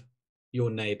love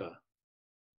your neighbor?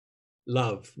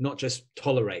 Love, not just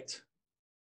tolerate,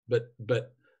 but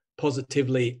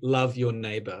positively love your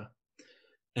neighbor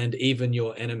and even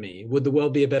your enemy. Would the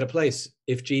world be a better place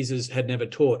if Jesus had never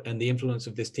taught and the influence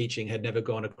of this teaching had never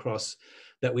gone across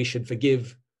that we should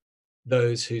forgive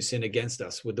those who sin against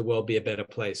us? Would the world be a better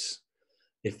place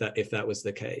if that was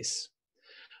the case?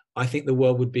 I think the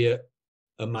world would be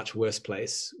a much worse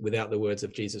place without the words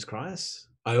of Jesus Christ.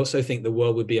 I also think the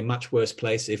world would be a much worse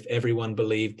place if everyone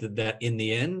believed that in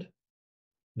the end,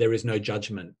 there is no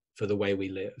judgment for the way we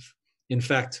live. In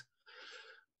fact,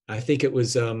 I think it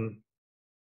was the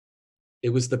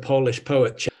Polish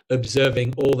poet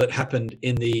observing all that happened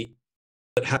in the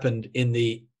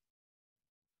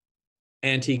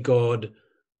anti-God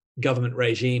government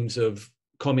regimes of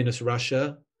communist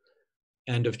Russia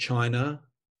and of China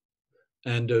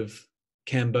and of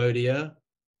Cambodia,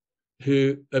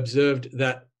 who observed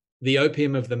that the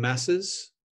opium of the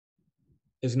masses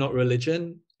is not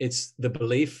religion, it's the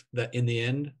belief that in the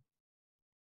end,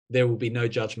 there will be no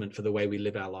judgment for the way we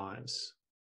live our lives.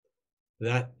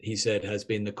 That, he said, has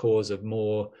been the cause of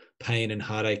more pain and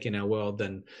heartache in our world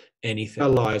than anything. Our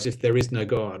lives, if there is no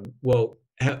God, well,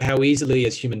 how easily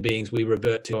as human beings we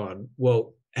revert to God.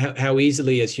 Well, how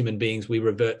easily as human beings we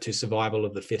revert to survival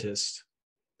of the fittest,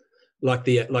 like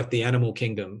the animal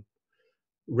kingdom,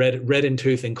 red in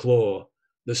tooth and claw.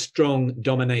 The strong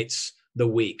dominates the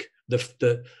weak.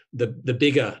 The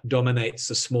bigger dominates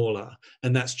the smaller,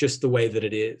 and that's just the way that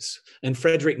it is. And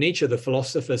Friedrich Nietzsche, the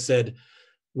philosopher, said,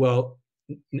 well,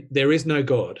 there is no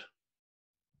God.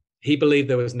 He believed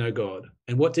there was no God.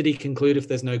 And what did he conclude if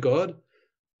there's no God?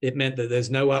 It meant that there's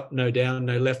no up, no down,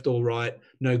 no left or right,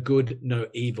 no good, no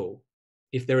evil.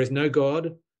 If there is no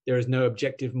God, there is no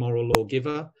objective moral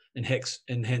lawgiver, and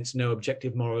hence no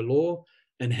objective moral law,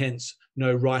 and hence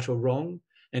no right or wrong,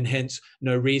 and hence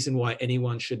no reason why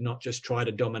anyone should not just try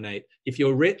to dominate. If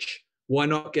you're rich, why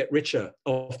not get richer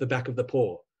off the back of the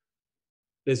poor?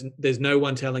 There's no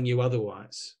one telling you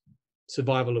otherwise.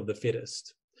 Survival of the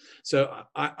fittest. So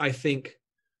I think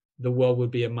the world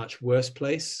would be a much worse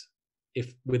place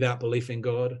if without belief in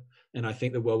God. And I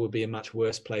think the world would be a much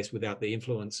worse place without the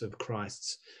influence of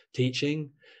Christ's teaching.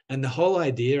 And the whole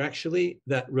idea, actually,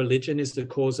 that religion is the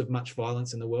cause of much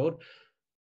violence in the world.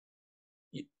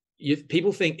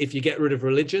 People think if you get rid of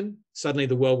religion, suddenly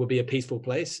the world will be a peaceful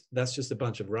place. That's just a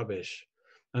bunch of rubbish.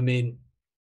 I mean,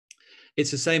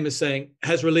 it's the same as saying,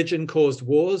 has religion caused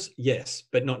wars? Yes,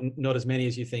 but not as many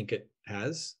as you think it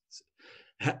has.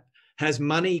 Has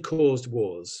money caused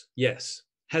wars? Yes.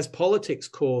 Has politics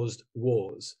caused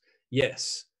wars?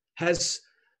 Yes. Has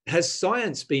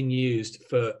science been used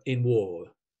in war?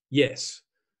 Yes.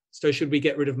 So should we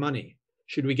get rid of money?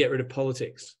 Should we get rid of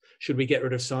politics? Should we get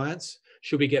rid of science?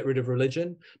 Should we get rid of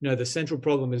religion? No, the central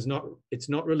problem is it's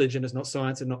not religion, it's not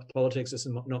science, it's not politics, it's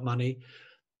not money.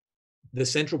 The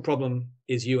central problem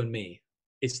is you and me.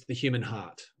 It's the human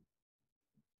heart.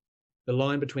 The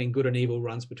line between good and evil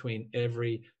runs between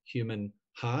every human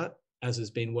heart, as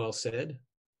has been well said.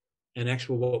 And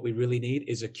actually what we really need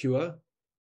is a cure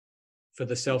for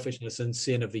the selfishness and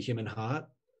sin of the human heart.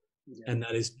 Yeah. And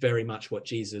that is very much what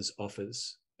Jesus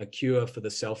offers, a cure for the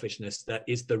selfishness that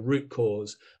is the root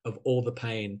cause of all the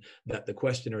pain that the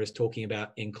questioner is talking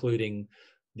about, including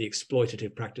the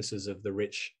exploitative practices of the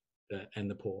rich and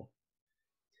the poor.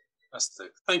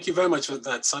 Fantastic. Thank you very much for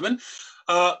that, Simon.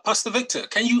 Pastor Victor,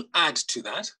 can you add to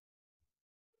that?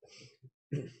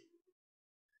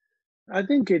 I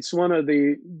think it's one of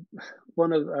a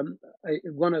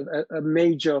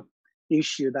major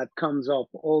issue that comes up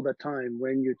all the time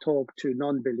when you talk to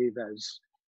non-believers.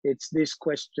 It's this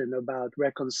question about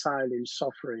reconciling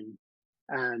suffering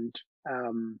and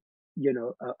a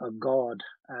God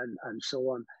and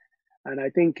so on. And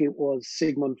I think it was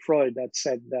Sigmund Freud that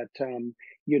said that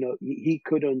he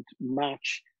couldn't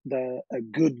match a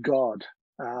good God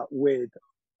with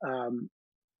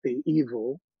the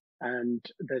evil and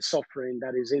the suffering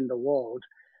that is in the world.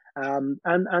 And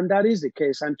that is the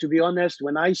case. And to be honest,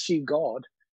 when I see God,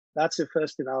 that's the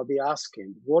first thing I'll be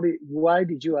asking. Why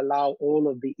did you allow all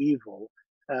of the evil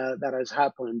that has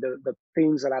happened, the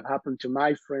things that have happened to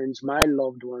my friends, my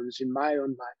loved ones, in my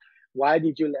own life? Why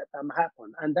did you let them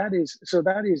happen? And that is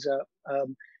a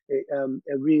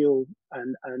real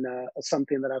and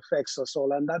something that affects us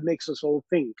all, and that makes us all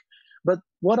think. But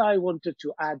what I wanted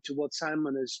to add to what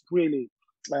Simon has really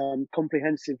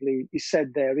comprehensively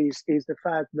said there is the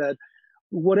fact that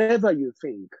whatever you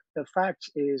think, the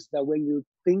fact is that when you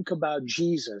think about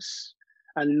Jesus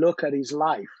and look at his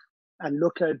life and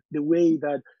look at the way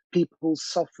that people's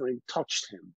suffering touched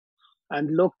him,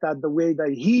 and looked at the way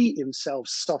that he himself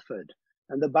suffered.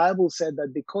 And the Bible said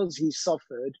that because he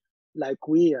suffered like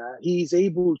we are, he is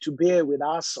able to bear with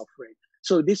our suffering.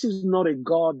 So this is not a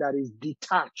God that is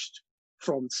detached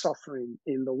from suffering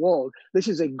in the world. This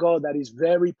is a God that is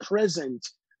very present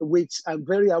with and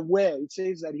very aware. It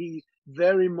says that he's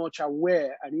very much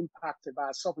aware and impacted by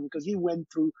our suffering because he went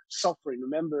through suffering.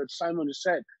 Remember, Simon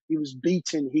said he was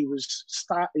beaten, he was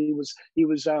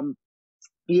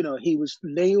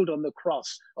nailed on the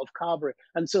cross of Calvary.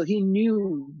 And so he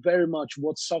knew very much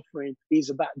what suffering is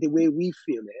about, the way we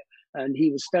feel it. And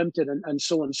he was tempted and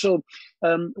so on. So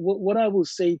what I will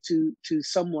say to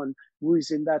someone who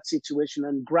is in that situation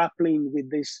and grappling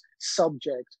with this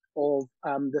subject of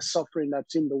the suffering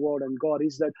that's in the world and God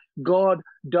is that God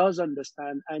does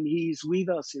understand and he is with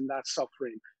us in that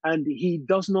suffering. And he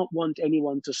does not want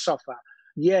anyone to suffer.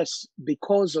 Yes,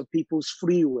 because of people's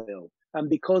free will, and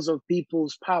because of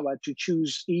people's power to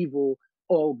choose evil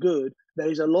or good, there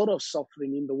is a lot of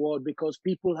suffering in the world because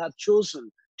people have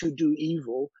chosen to do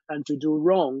evil and to do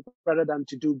wrong rather than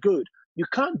to do good. You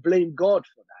can't blame God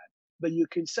for that, but you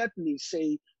can certainly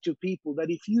say to people that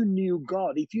if you knew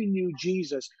God, if you knew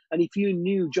Jesus, and if you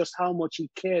knew just how much he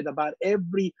cared about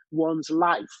everyone's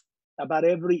life, about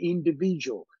every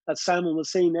individual, that Simon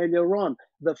was saying earlier on,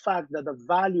 the fact that the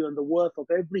value and the worth of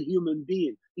every human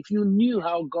being, if you knew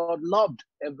how God loved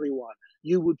everyone,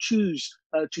 you would choose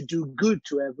to do good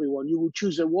to everyone. You would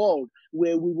choose a world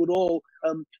where we would all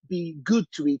be good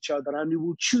to each other and we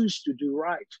would choose to do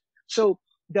right. So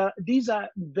these are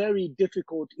very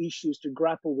difficult issues to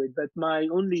grapple with. But my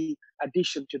only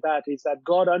addition to that is that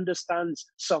God understands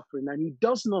suffering, and he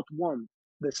does not want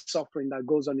the suffering that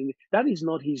goes on. That is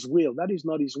not his will. That is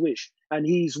not his wish. And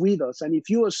he is with us. And if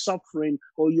you are suffering,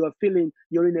 or you are feeling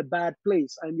you're in a bad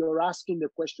place and you're asking the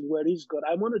question, where is God?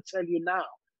 I want to tell you now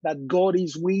that God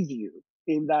is with you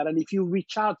in that. And if you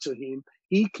reach out to him,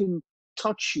 he can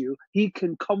touch you, he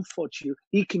can comfort you,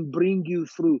 he can bring you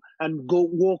through and go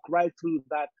walk right through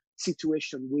that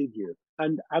situation with you.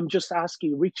 And I'm just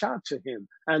asking, reach out to him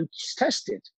and test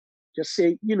it. Just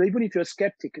say, even if you're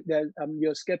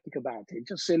you're skeptic about it,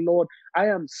 just say, Lord, I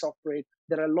am suffering.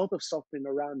 There are a lot of suffering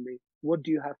around me. What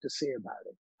do you have to say about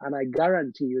it? And I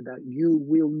guarantee you that you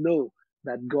will know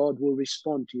that God will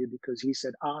respond to you, because he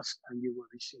said, ask and you will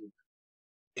receive.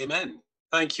 Amen.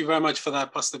 Thank you very much for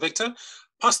that, Pastor Victor.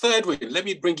 Pastor Edwin, let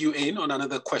me bring you in on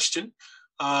another question.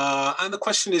 And the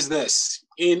question is this: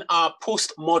 in our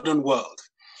postmodern world,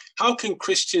 how can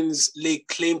Christians lay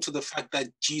claim to the fact that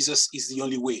Jesus is the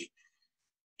only way?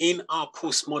 In our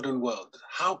postmodern world,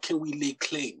 how can we lay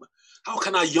claim? How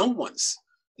can our young ones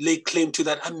lay claim to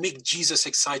that and make Jesus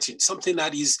exciting, something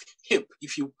that is hip,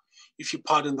 if you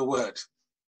pardon the word?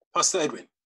 Pastor Edwin.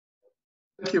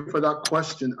 Thank you for that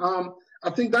question. I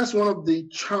think that's one of the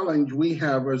challenge we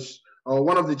have,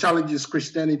 one of the challenges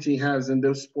Christianity has in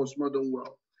this postmodern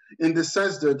world, in the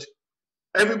sense that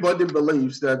everybody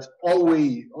believes that all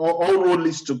road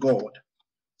leads to God.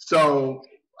 So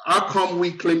how come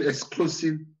we claim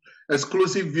exclusive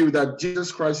view that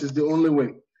Jesus Christ is the only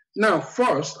way? Now,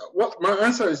 first, what my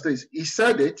answer is this: he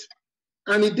said it,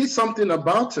 and he did something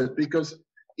about it, because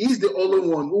he's the only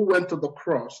one who went to the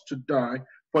cross to die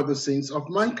for the sins of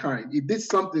mankind. He did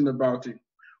something about it.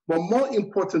 But more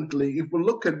importantly, if we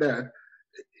look at that,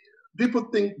 people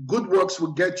think good works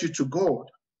will get you to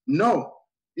God. No,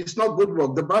 it's not good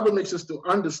work. The Bible makes us to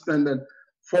understand that,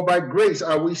 for by grace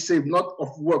are we saved, not of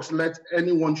works, let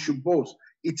anyone should boast.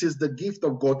 It is the gift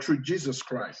of God through Jesus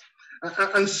Christ.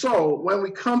 And so when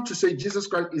we come to say Jesus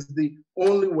Christ is the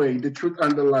only way, the truth,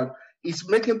 and the life, it's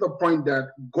making the point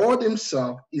that God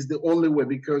himself is the only way,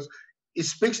 because it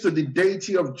speaks to the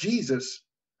deity of Jesus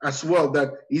as well,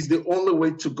 that he's the only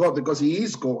way to God, because he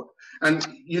is God. And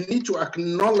you need to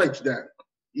acknowledge that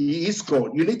he is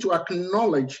God. You need to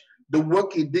acknowledge the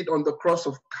work he did on the cross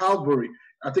of Calvary.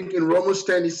 I think in Romans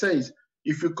 10, it says,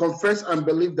 if you confess and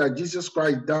believe that Jesus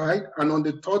Christ died and on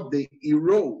the third day he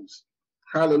rose,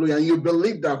 hallelujah, and you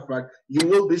believe that fact, you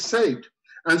will be saved.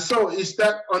 And so it's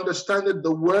that understanding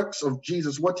the works of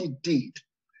Jesus, what he did,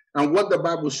 and what the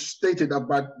Bible stated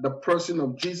about the person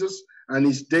of Jesus and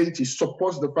his deity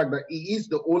supports the fact that he is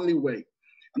the only way.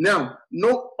 Now,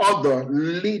 no other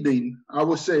leading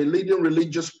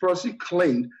religious person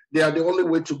claimed they are the only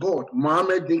way to God.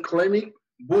 Muhammad didn't claim it,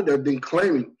 Buddha didn't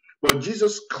claim it, but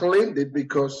Jesus claimed it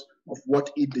because of what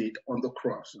he did on the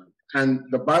cross. And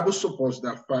the Bible supports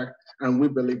that fact, and we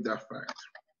believe that fact.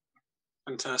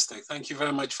 Fantastic. Thank you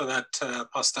very much for that,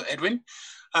 Pastor Edwin.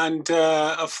 And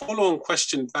a follow-on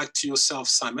question back to yourself,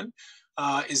 Simon,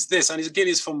 is this, and again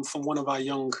is from one of our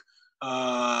young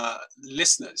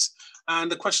listeners.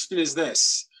 And the question is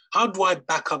this: how do I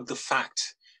back up the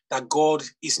fact that God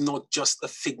is not just a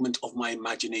figment of my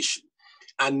imagination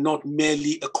and not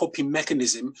merely a coping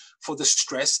mechanism for the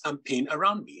stress and pain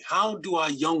around me? How do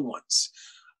our young ones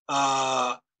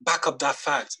back up that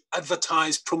fact,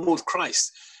 advertise, promote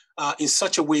Christ in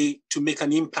such a way to make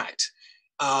an impact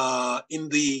in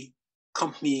the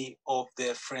company of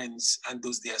their friends and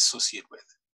those they associate with?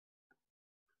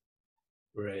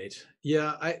 Right.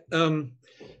 Yeah.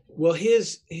 Well,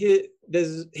 here's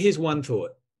one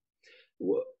thought.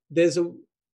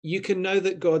 You can know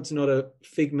that God's not a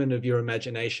figment of your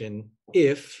imagination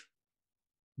if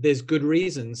there's good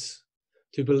reasons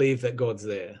to believe that God's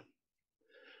there.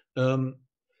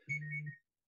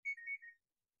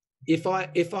 If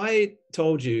I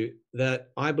told you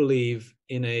that I believe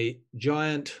in a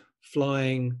giant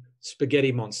flying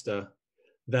spaghetti monster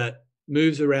that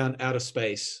moves around outer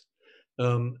space,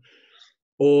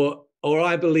 or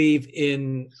I believe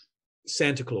in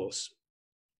Santa Claus,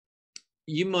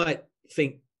 you might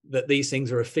think that these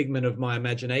things are a figment of my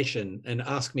imagination and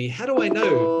ask me, how do I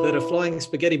know that a flying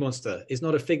spaghetti monster is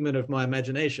not a figment of my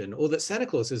imagination, or that Santa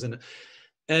Claus isn't?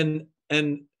 And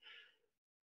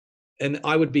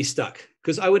I would be stuck,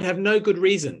 because I would have no good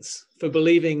reasons for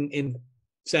believing in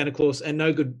Santa Claus and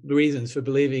no good reasons for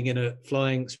believing in a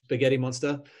flying spaghetti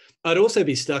monster. I'd also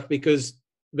be stuck because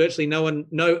virtually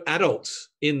no adults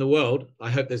in the world, I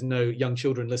hope there's no young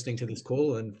children listening to this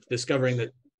call and discovering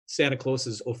that Santa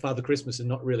Claus or Father Christmas is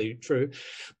not really true.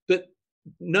 But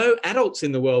no adults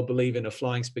in the world believe in a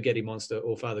flying spaghetti monster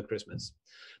or Father Christmas.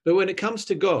 But when it comes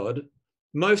to God,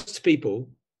 most people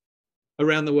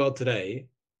around the world today,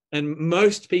 and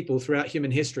most people throughout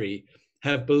human history,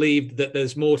 have believed that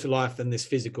there's more to life than this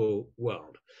physical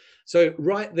world. So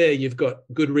right there, you've got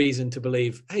good reason to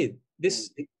believe, hey,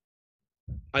 this,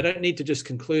 I don't need to just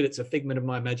conclude it's a figment of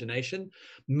my imagination.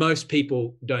 Most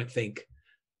people don't think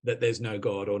that there's no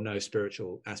God or no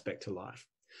spiritual aspect to life.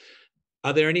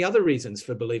 Are there any other reasons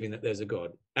for believing that there's a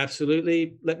God?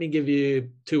 Absolutely. Let me give you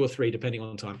 2 or 3, depending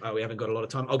on time. Oh, we haven't got a lot of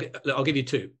time. I'll give you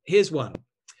 2. Here's one.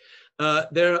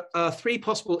 There are 3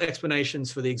 possible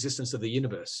explanations for the existence of the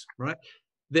universe, right?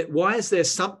 That why is there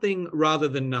something rather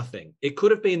than nothing? It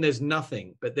could have been there's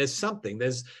nothing, but there's something.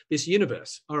 There's this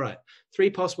universe. All right. 3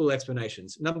 possible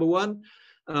explanations. Number 1,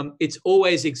 it's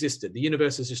always existed. The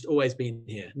universe has just always been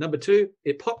here. Number 2,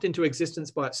 it popped into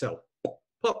existence by itself.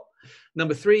 Pop.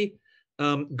 Number 3,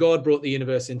 God brought the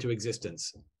universe into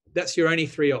existence. That's your only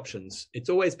 3 options. It's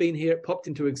always been here. It popped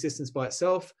into existence by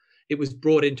itself. It was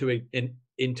brought into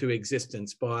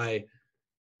existence by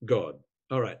God.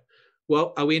 All right.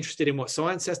 Well, are we interested in what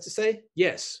science has to say?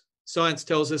 Yes. Science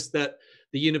tells us that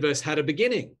the universe had a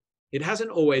beginning. It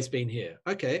hasn't always been here.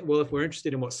 Okay, well, if we're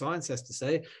interested in what science has to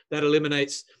say, that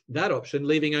eliminates that option,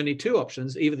 leaving only 2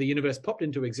 options. Either the universe popped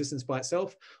into existence by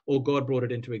itself or God brought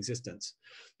it into existence.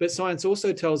 But science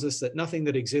also tells us that nothing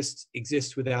that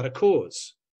exists without a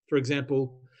cause. For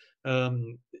example,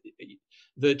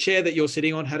 the chair that you're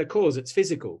sitting on had a cause. It's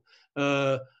physical.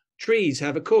 Trees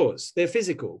have a cause. They're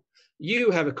physical.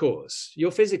 You have a cause. You're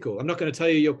physical. I'm not going to tell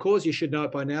you your cause. You should know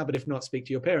it by now, but if not, speak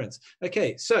to your parents.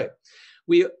 Okay, so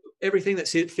everything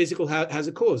that's physical has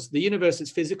a cause. The universe is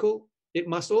physical. It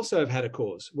must also have had a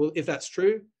cause. Well, if that's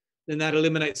true, then that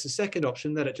eliminates the second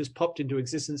option, that it just popped into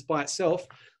existence by itself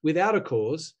without a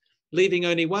cause, leaving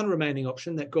only one remaining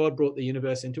option, that God brought the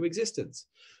universe into existence.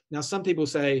 Now, some people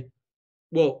say,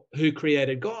 well, who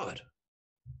created God?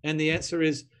 And the answer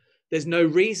is, there's no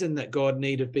reason that God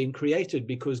need have been created,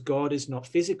 because God is not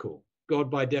physical. God,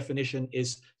 by definition,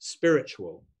 is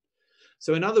spiritual.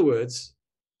 So in other words,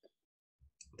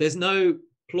 there's no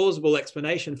plausible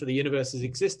explanation for the universe's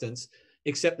existence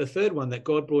except the third one, that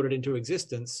God brought it into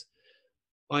existence.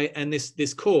 And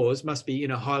this cause must be,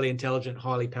 highly intelligent,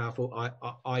 highly powerful,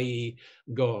 i.e.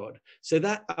 God. So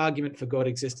that argument for God's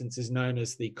existence is known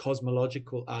as the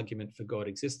cosmological argument for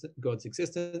God's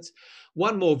existence.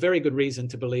 One more very good reason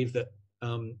to believe that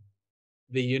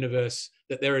the universe,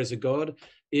 that there is a God,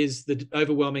 is the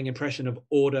overwhelming impression of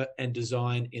order and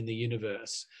design in the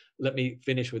universe. Let me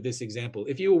finish with this example.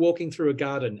 If you were walking through a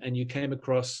garden and you came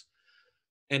across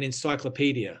an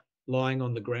encyclopedia lying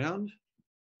on the ground,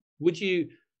 would you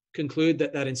conclude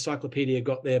that that encyclopedia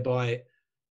got there by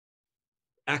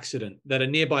accident, that a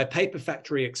nearby paper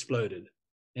factory exploded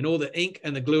and all the ink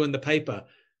and the glue and the paper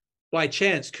by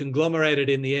chance conglomerated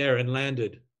in the air and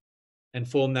landed and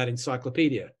formed that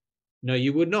encyclopedia? No,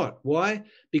 you would not. Why?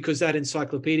 Because that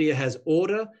encyclopedia has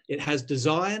order, it has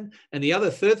design, and the other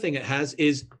third thing it has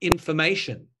is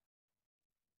information.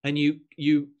 And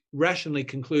you rationally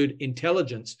conclude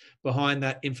intelligence behind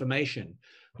that information.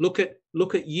 Look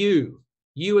at you.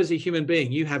 You as a human being,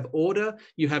 you have order,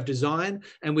 you have design,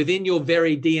 and within your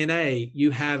very DNA, you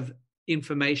have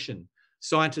information.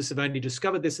 Scientists have only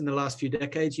discovered this in the last few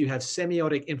decades. You have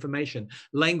semiotic information,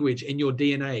 language in your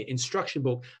DNA, instruction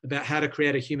book about how to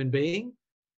create a human being.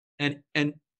 And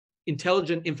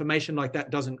intelligent information like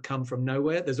that doesn't come from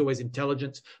nowhere. There's always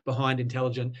intelligence behind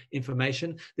intelligent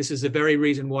information. This is the very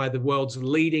reason why the world's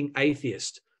leading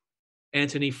atheist,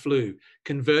 Antony Flew,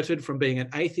 converted from being an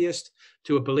atheist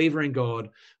to a believer in God.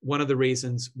 One of the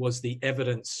reasons was the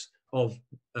evidence of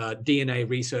DNA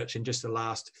research in just the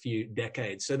last few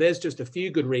decades. So there's just a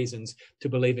few good reasons to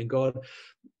believe in God.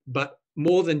 But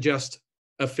more than just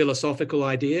a philosophical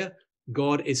idea,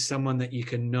 God is someone that you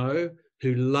can know,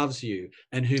 who loves you,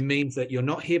 and who means that you're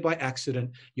not here by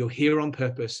accident. You're here on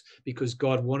purpose because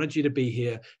God wanted you to be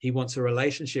here. He wants a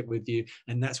relationship with you.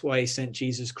 And that's why he sent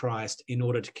Jesus Christ, in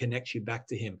order to connect you back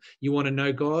to him. You want to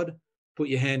know God? Put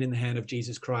your hand in the hand of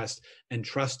Jesus Christ and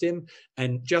trust him.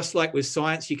 And just like with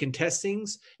science, you can test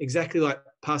things. Exactly like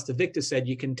Pastor Victor said,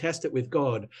 you can test it with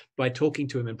God by talking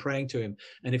to him and praying to him.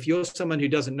 And if you're someone who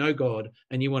doesn't know God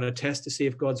and you want to test to see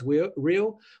if God's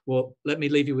real, well, let me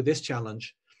leave you with this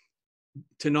challenge.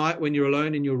 Tonight, when you're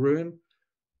alone in your room,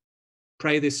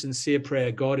 pray this sincere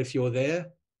prayer. God, if you're there,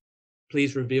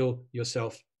 please reveal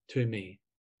yourself to me.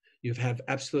 You have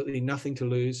absolutely nothing to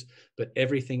lose, but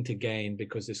everything to gain,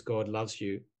 because this God loves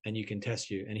you and you can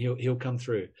test you, and he'll come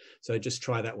through. So just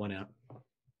try that one out.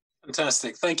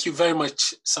 Fantastic. Thank you very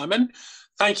much, Simon.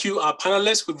 Thank you, our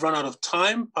panelists. We've run out of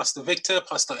time. Pastor Victor,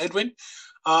 Pastor Edwin.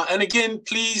 And again,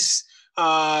 please,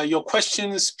 your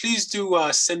questions, please do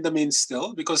send them in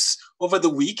still, because over the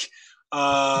week,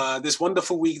 this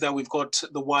wonderful week that we've got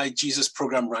the Why Jesus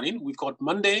program running, we've got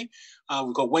Monday,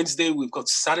 we've got Wednesday, we've got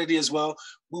Saturday as well.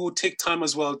 We will take time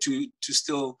as well to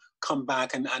still come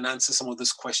back and answer some of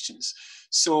those questions.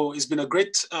 So it's been a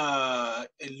great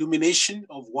illumination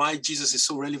of why Jesus is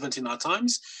so relevant in our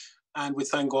times. And we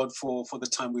thank God for the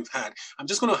time we've had. I'm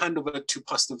just going to hand over to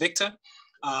Pastor Victor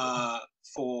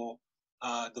for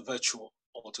the virtual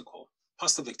altar call.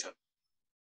 Pastor Victor.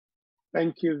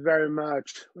 Thank you very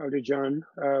much, Elder John,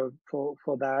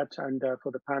 for that, and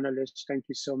for the panelists. Thank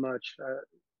you so much,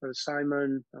 for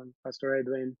Simon and Pastor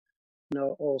Edwin.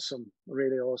 No, awesome,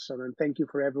 really awesome. And thank you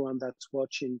for everyone that's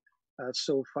watching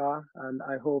so far. And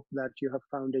I hope that you have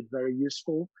found it very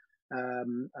useful,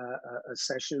 a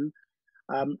session.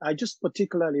 I just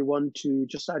particularly want to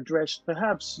just address,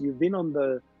 perhaps you've been on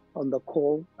the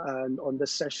call and on the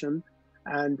session,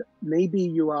 and maybe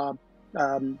you are,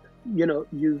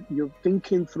 you're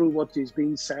thinking through what is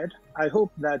being said. I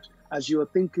hope that as you're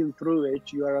thinking through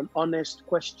it, you are an honest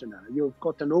questioner. You've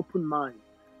got an open mind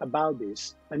about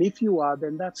this. And if you are,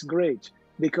 then that's great,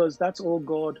 because that's all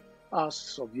God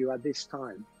asks of you at this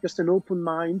time. Just an open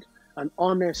mind, an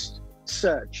honest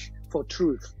search for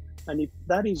truth. And if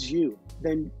that is you,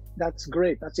 then that's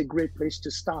great. That's a great place to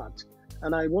start.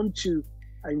 And I want to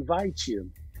invite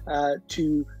you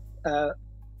to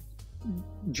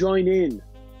join in.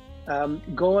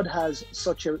 God has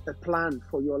such a plan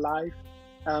for your life.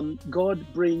 God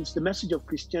brings, the message of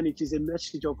Christianity is a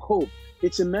message of hope.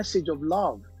 It's a message of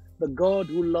love. The God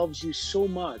who loves you so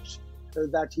much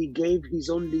that he gave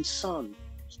his only son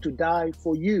to die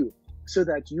for you, so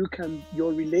that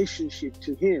your relationship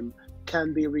to him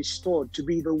can be restored to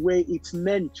be the way it's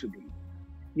meant to be.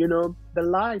 You know, the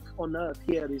life on earth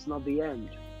here is not the end.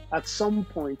 At some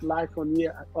point, life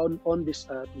on this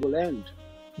earth will end.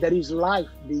 There is life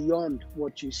beyond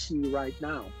what you see right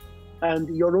now.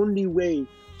 And your only way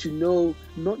to know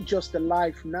not just the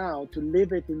life now, to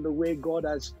live it in the way God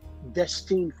has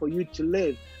destined for you to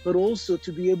live, but also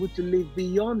to be able to live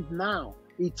beyond now,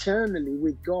 eternally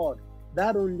with God.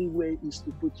 That only way is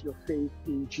to put your faith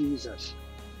in Jesus.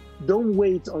 Don't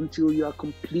wait until you are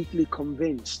completely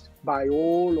convinced by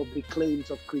all of the claims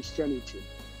of Christianity.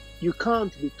 You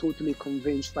can't be totally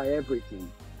convinced by everything.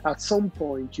 At some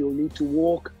point, you'll need to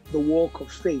walk the walk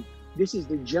of faith. This is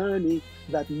the journey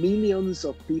that millions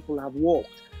of people have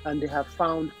walked, and they have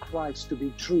found Christ to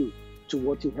be true to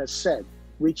what he has said,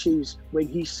 which is when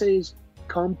he says,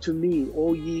 "Come to me,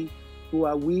 all ye who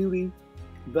are weary,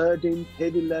 burdened,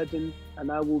 heavy laden,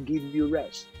 and I will give you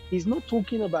rest." He's not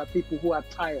talking about people who are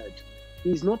tired.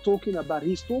 He's talking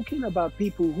about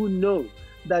people who know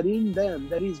that in them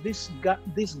there is this gap,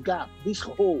 this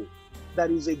hole,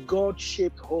 that is a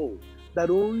God-shaped hole that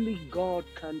only God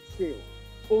can fill.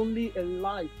 Only a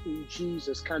life in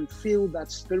Jesus can fill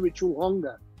that spiritual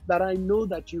hunger that I know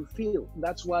that you feel.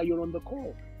 That's why you're on the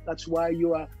call. That's why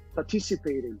you are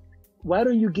participating. Why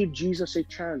don't you give Jesus a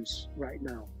chance right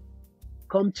now?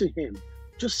 Come to him.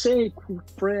 Just say a quick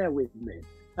prayer with me,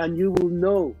 and you will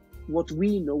know what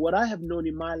we know, what I have known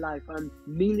in my life, and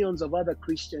millions of other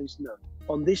Christians know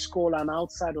on this call and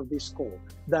outside of this call,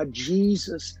 that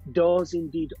Jesus does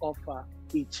indeed offer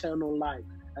eternal life,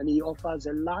 and he offers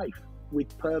a life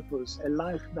with purpose, a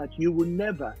life that you will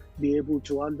never be able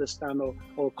to understand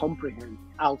or comprehend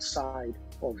outside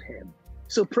of him.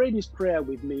 So pray this prayer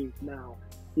with me now,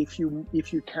 if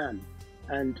you can,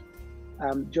 and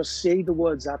just say the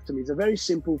words after me. It's a very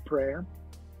simple prayer,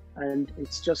 and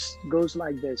it just goes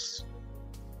like this.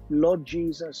 Lord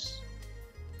Jesus,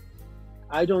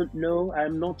 I don't know,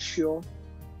 I'm not sure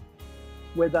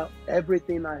whether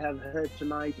everything I have heard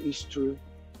tonight is true,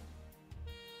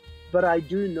 but I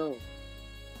do know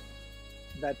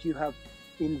that you have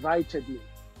invited me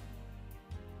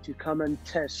to come and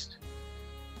test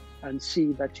and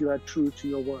see that you are true to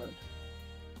your word.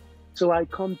 So I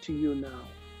come to you now.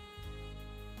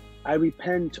 I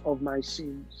repent of my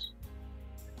sins.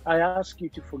 I ask you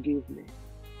to forgive me.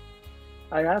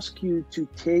 I ask you to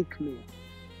take me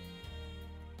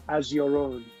as your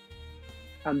own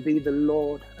and be the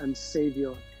Lord and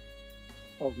Savior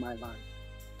of my life.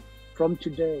 From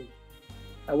today,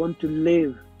 I want to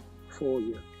live for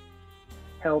you.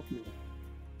 Help me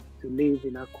to live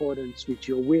in accordance with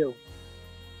your will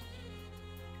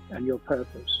and your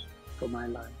purpose for my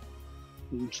life.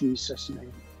 In Jesus'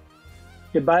 name.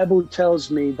 The Bible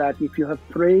tells me that if you have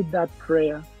prayed that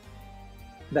prayer,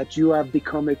 that you have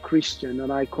become a Christian,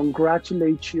 and I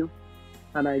congratulate you.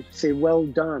 And I say, well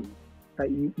done,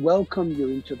 that you welcome you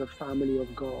into the family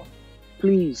of God.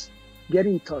 Please get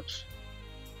in touch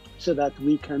so that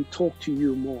we can talk to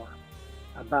you more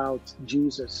about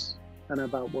Jesus and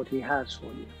about what he has for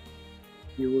you.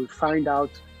 You will find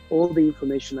out all the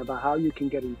information about how you can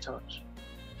get in touch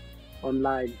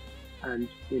online and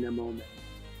in a moment.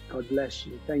 God bless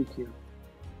you. Thank you.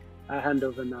 I hand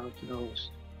over now to the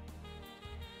host.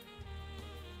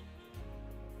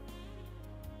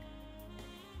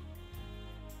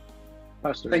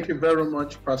 Pastor. Thank you very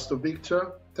much, Pastor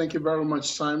Victor. Thank you very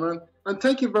much, Simon. And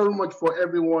thank you very much for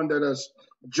everyone that has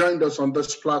joined us on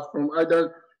this platform,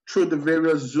 either through the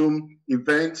various Zoom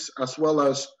events as well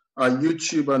as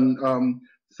YouTube and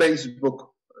Facebook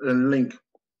link.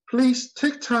 Please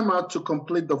take time out to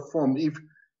complete the form. If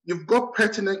you've got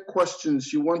pertinent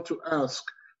questions you want to ask,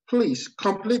 please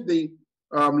complete the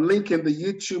link in the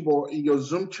YouTube or in your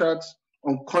Zoom chats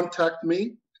on Contact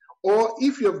Me. Or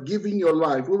if you've given your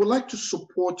life, we would like to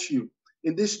support you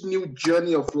in this new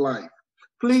journey of life.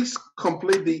 Please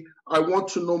complete the I want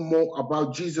to know more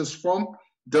about Jesus form.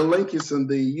 The link is in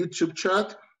the YouTube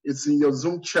chat. It's in your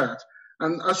Zoom chat.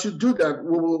 And as you do that,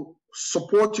 we will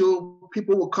support you.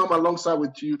 People will come alongside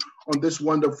with you on this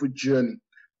wonderful journey.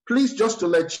 Please, just to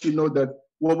let you know that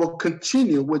we will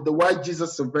continue with the Why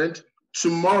Jesus event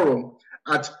tomorrow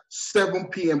at 7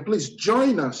 p.m. Please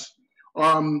join us.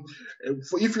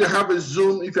 If you have a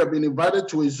Zoom, if you have been invited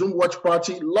to a Zoom watch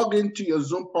party, log into your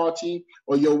Zoom party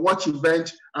or your watch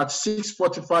event at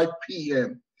 6:45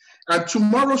 p.m. And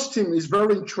tomorrow's theme is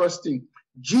very interesting.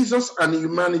 Jesus and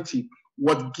humanity,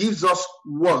 what gives us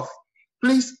worth.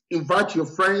 Please invite your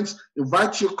friends,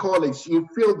 invite your colleagues. You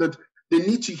feel that they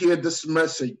need to hear this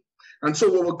message. And so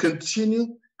we will continue.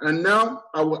 And now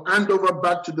I will hand over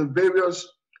back to the various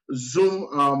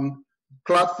Zoom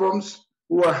platforms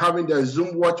who are having their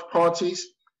Zoom watch parties.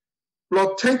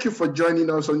 Lord, thank you for joining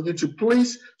us on YouTube.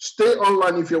 Please stay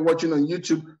online if you're watching on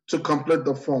YouTube to complete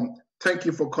the form. Thank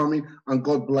you for coming, and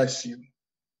God bless you.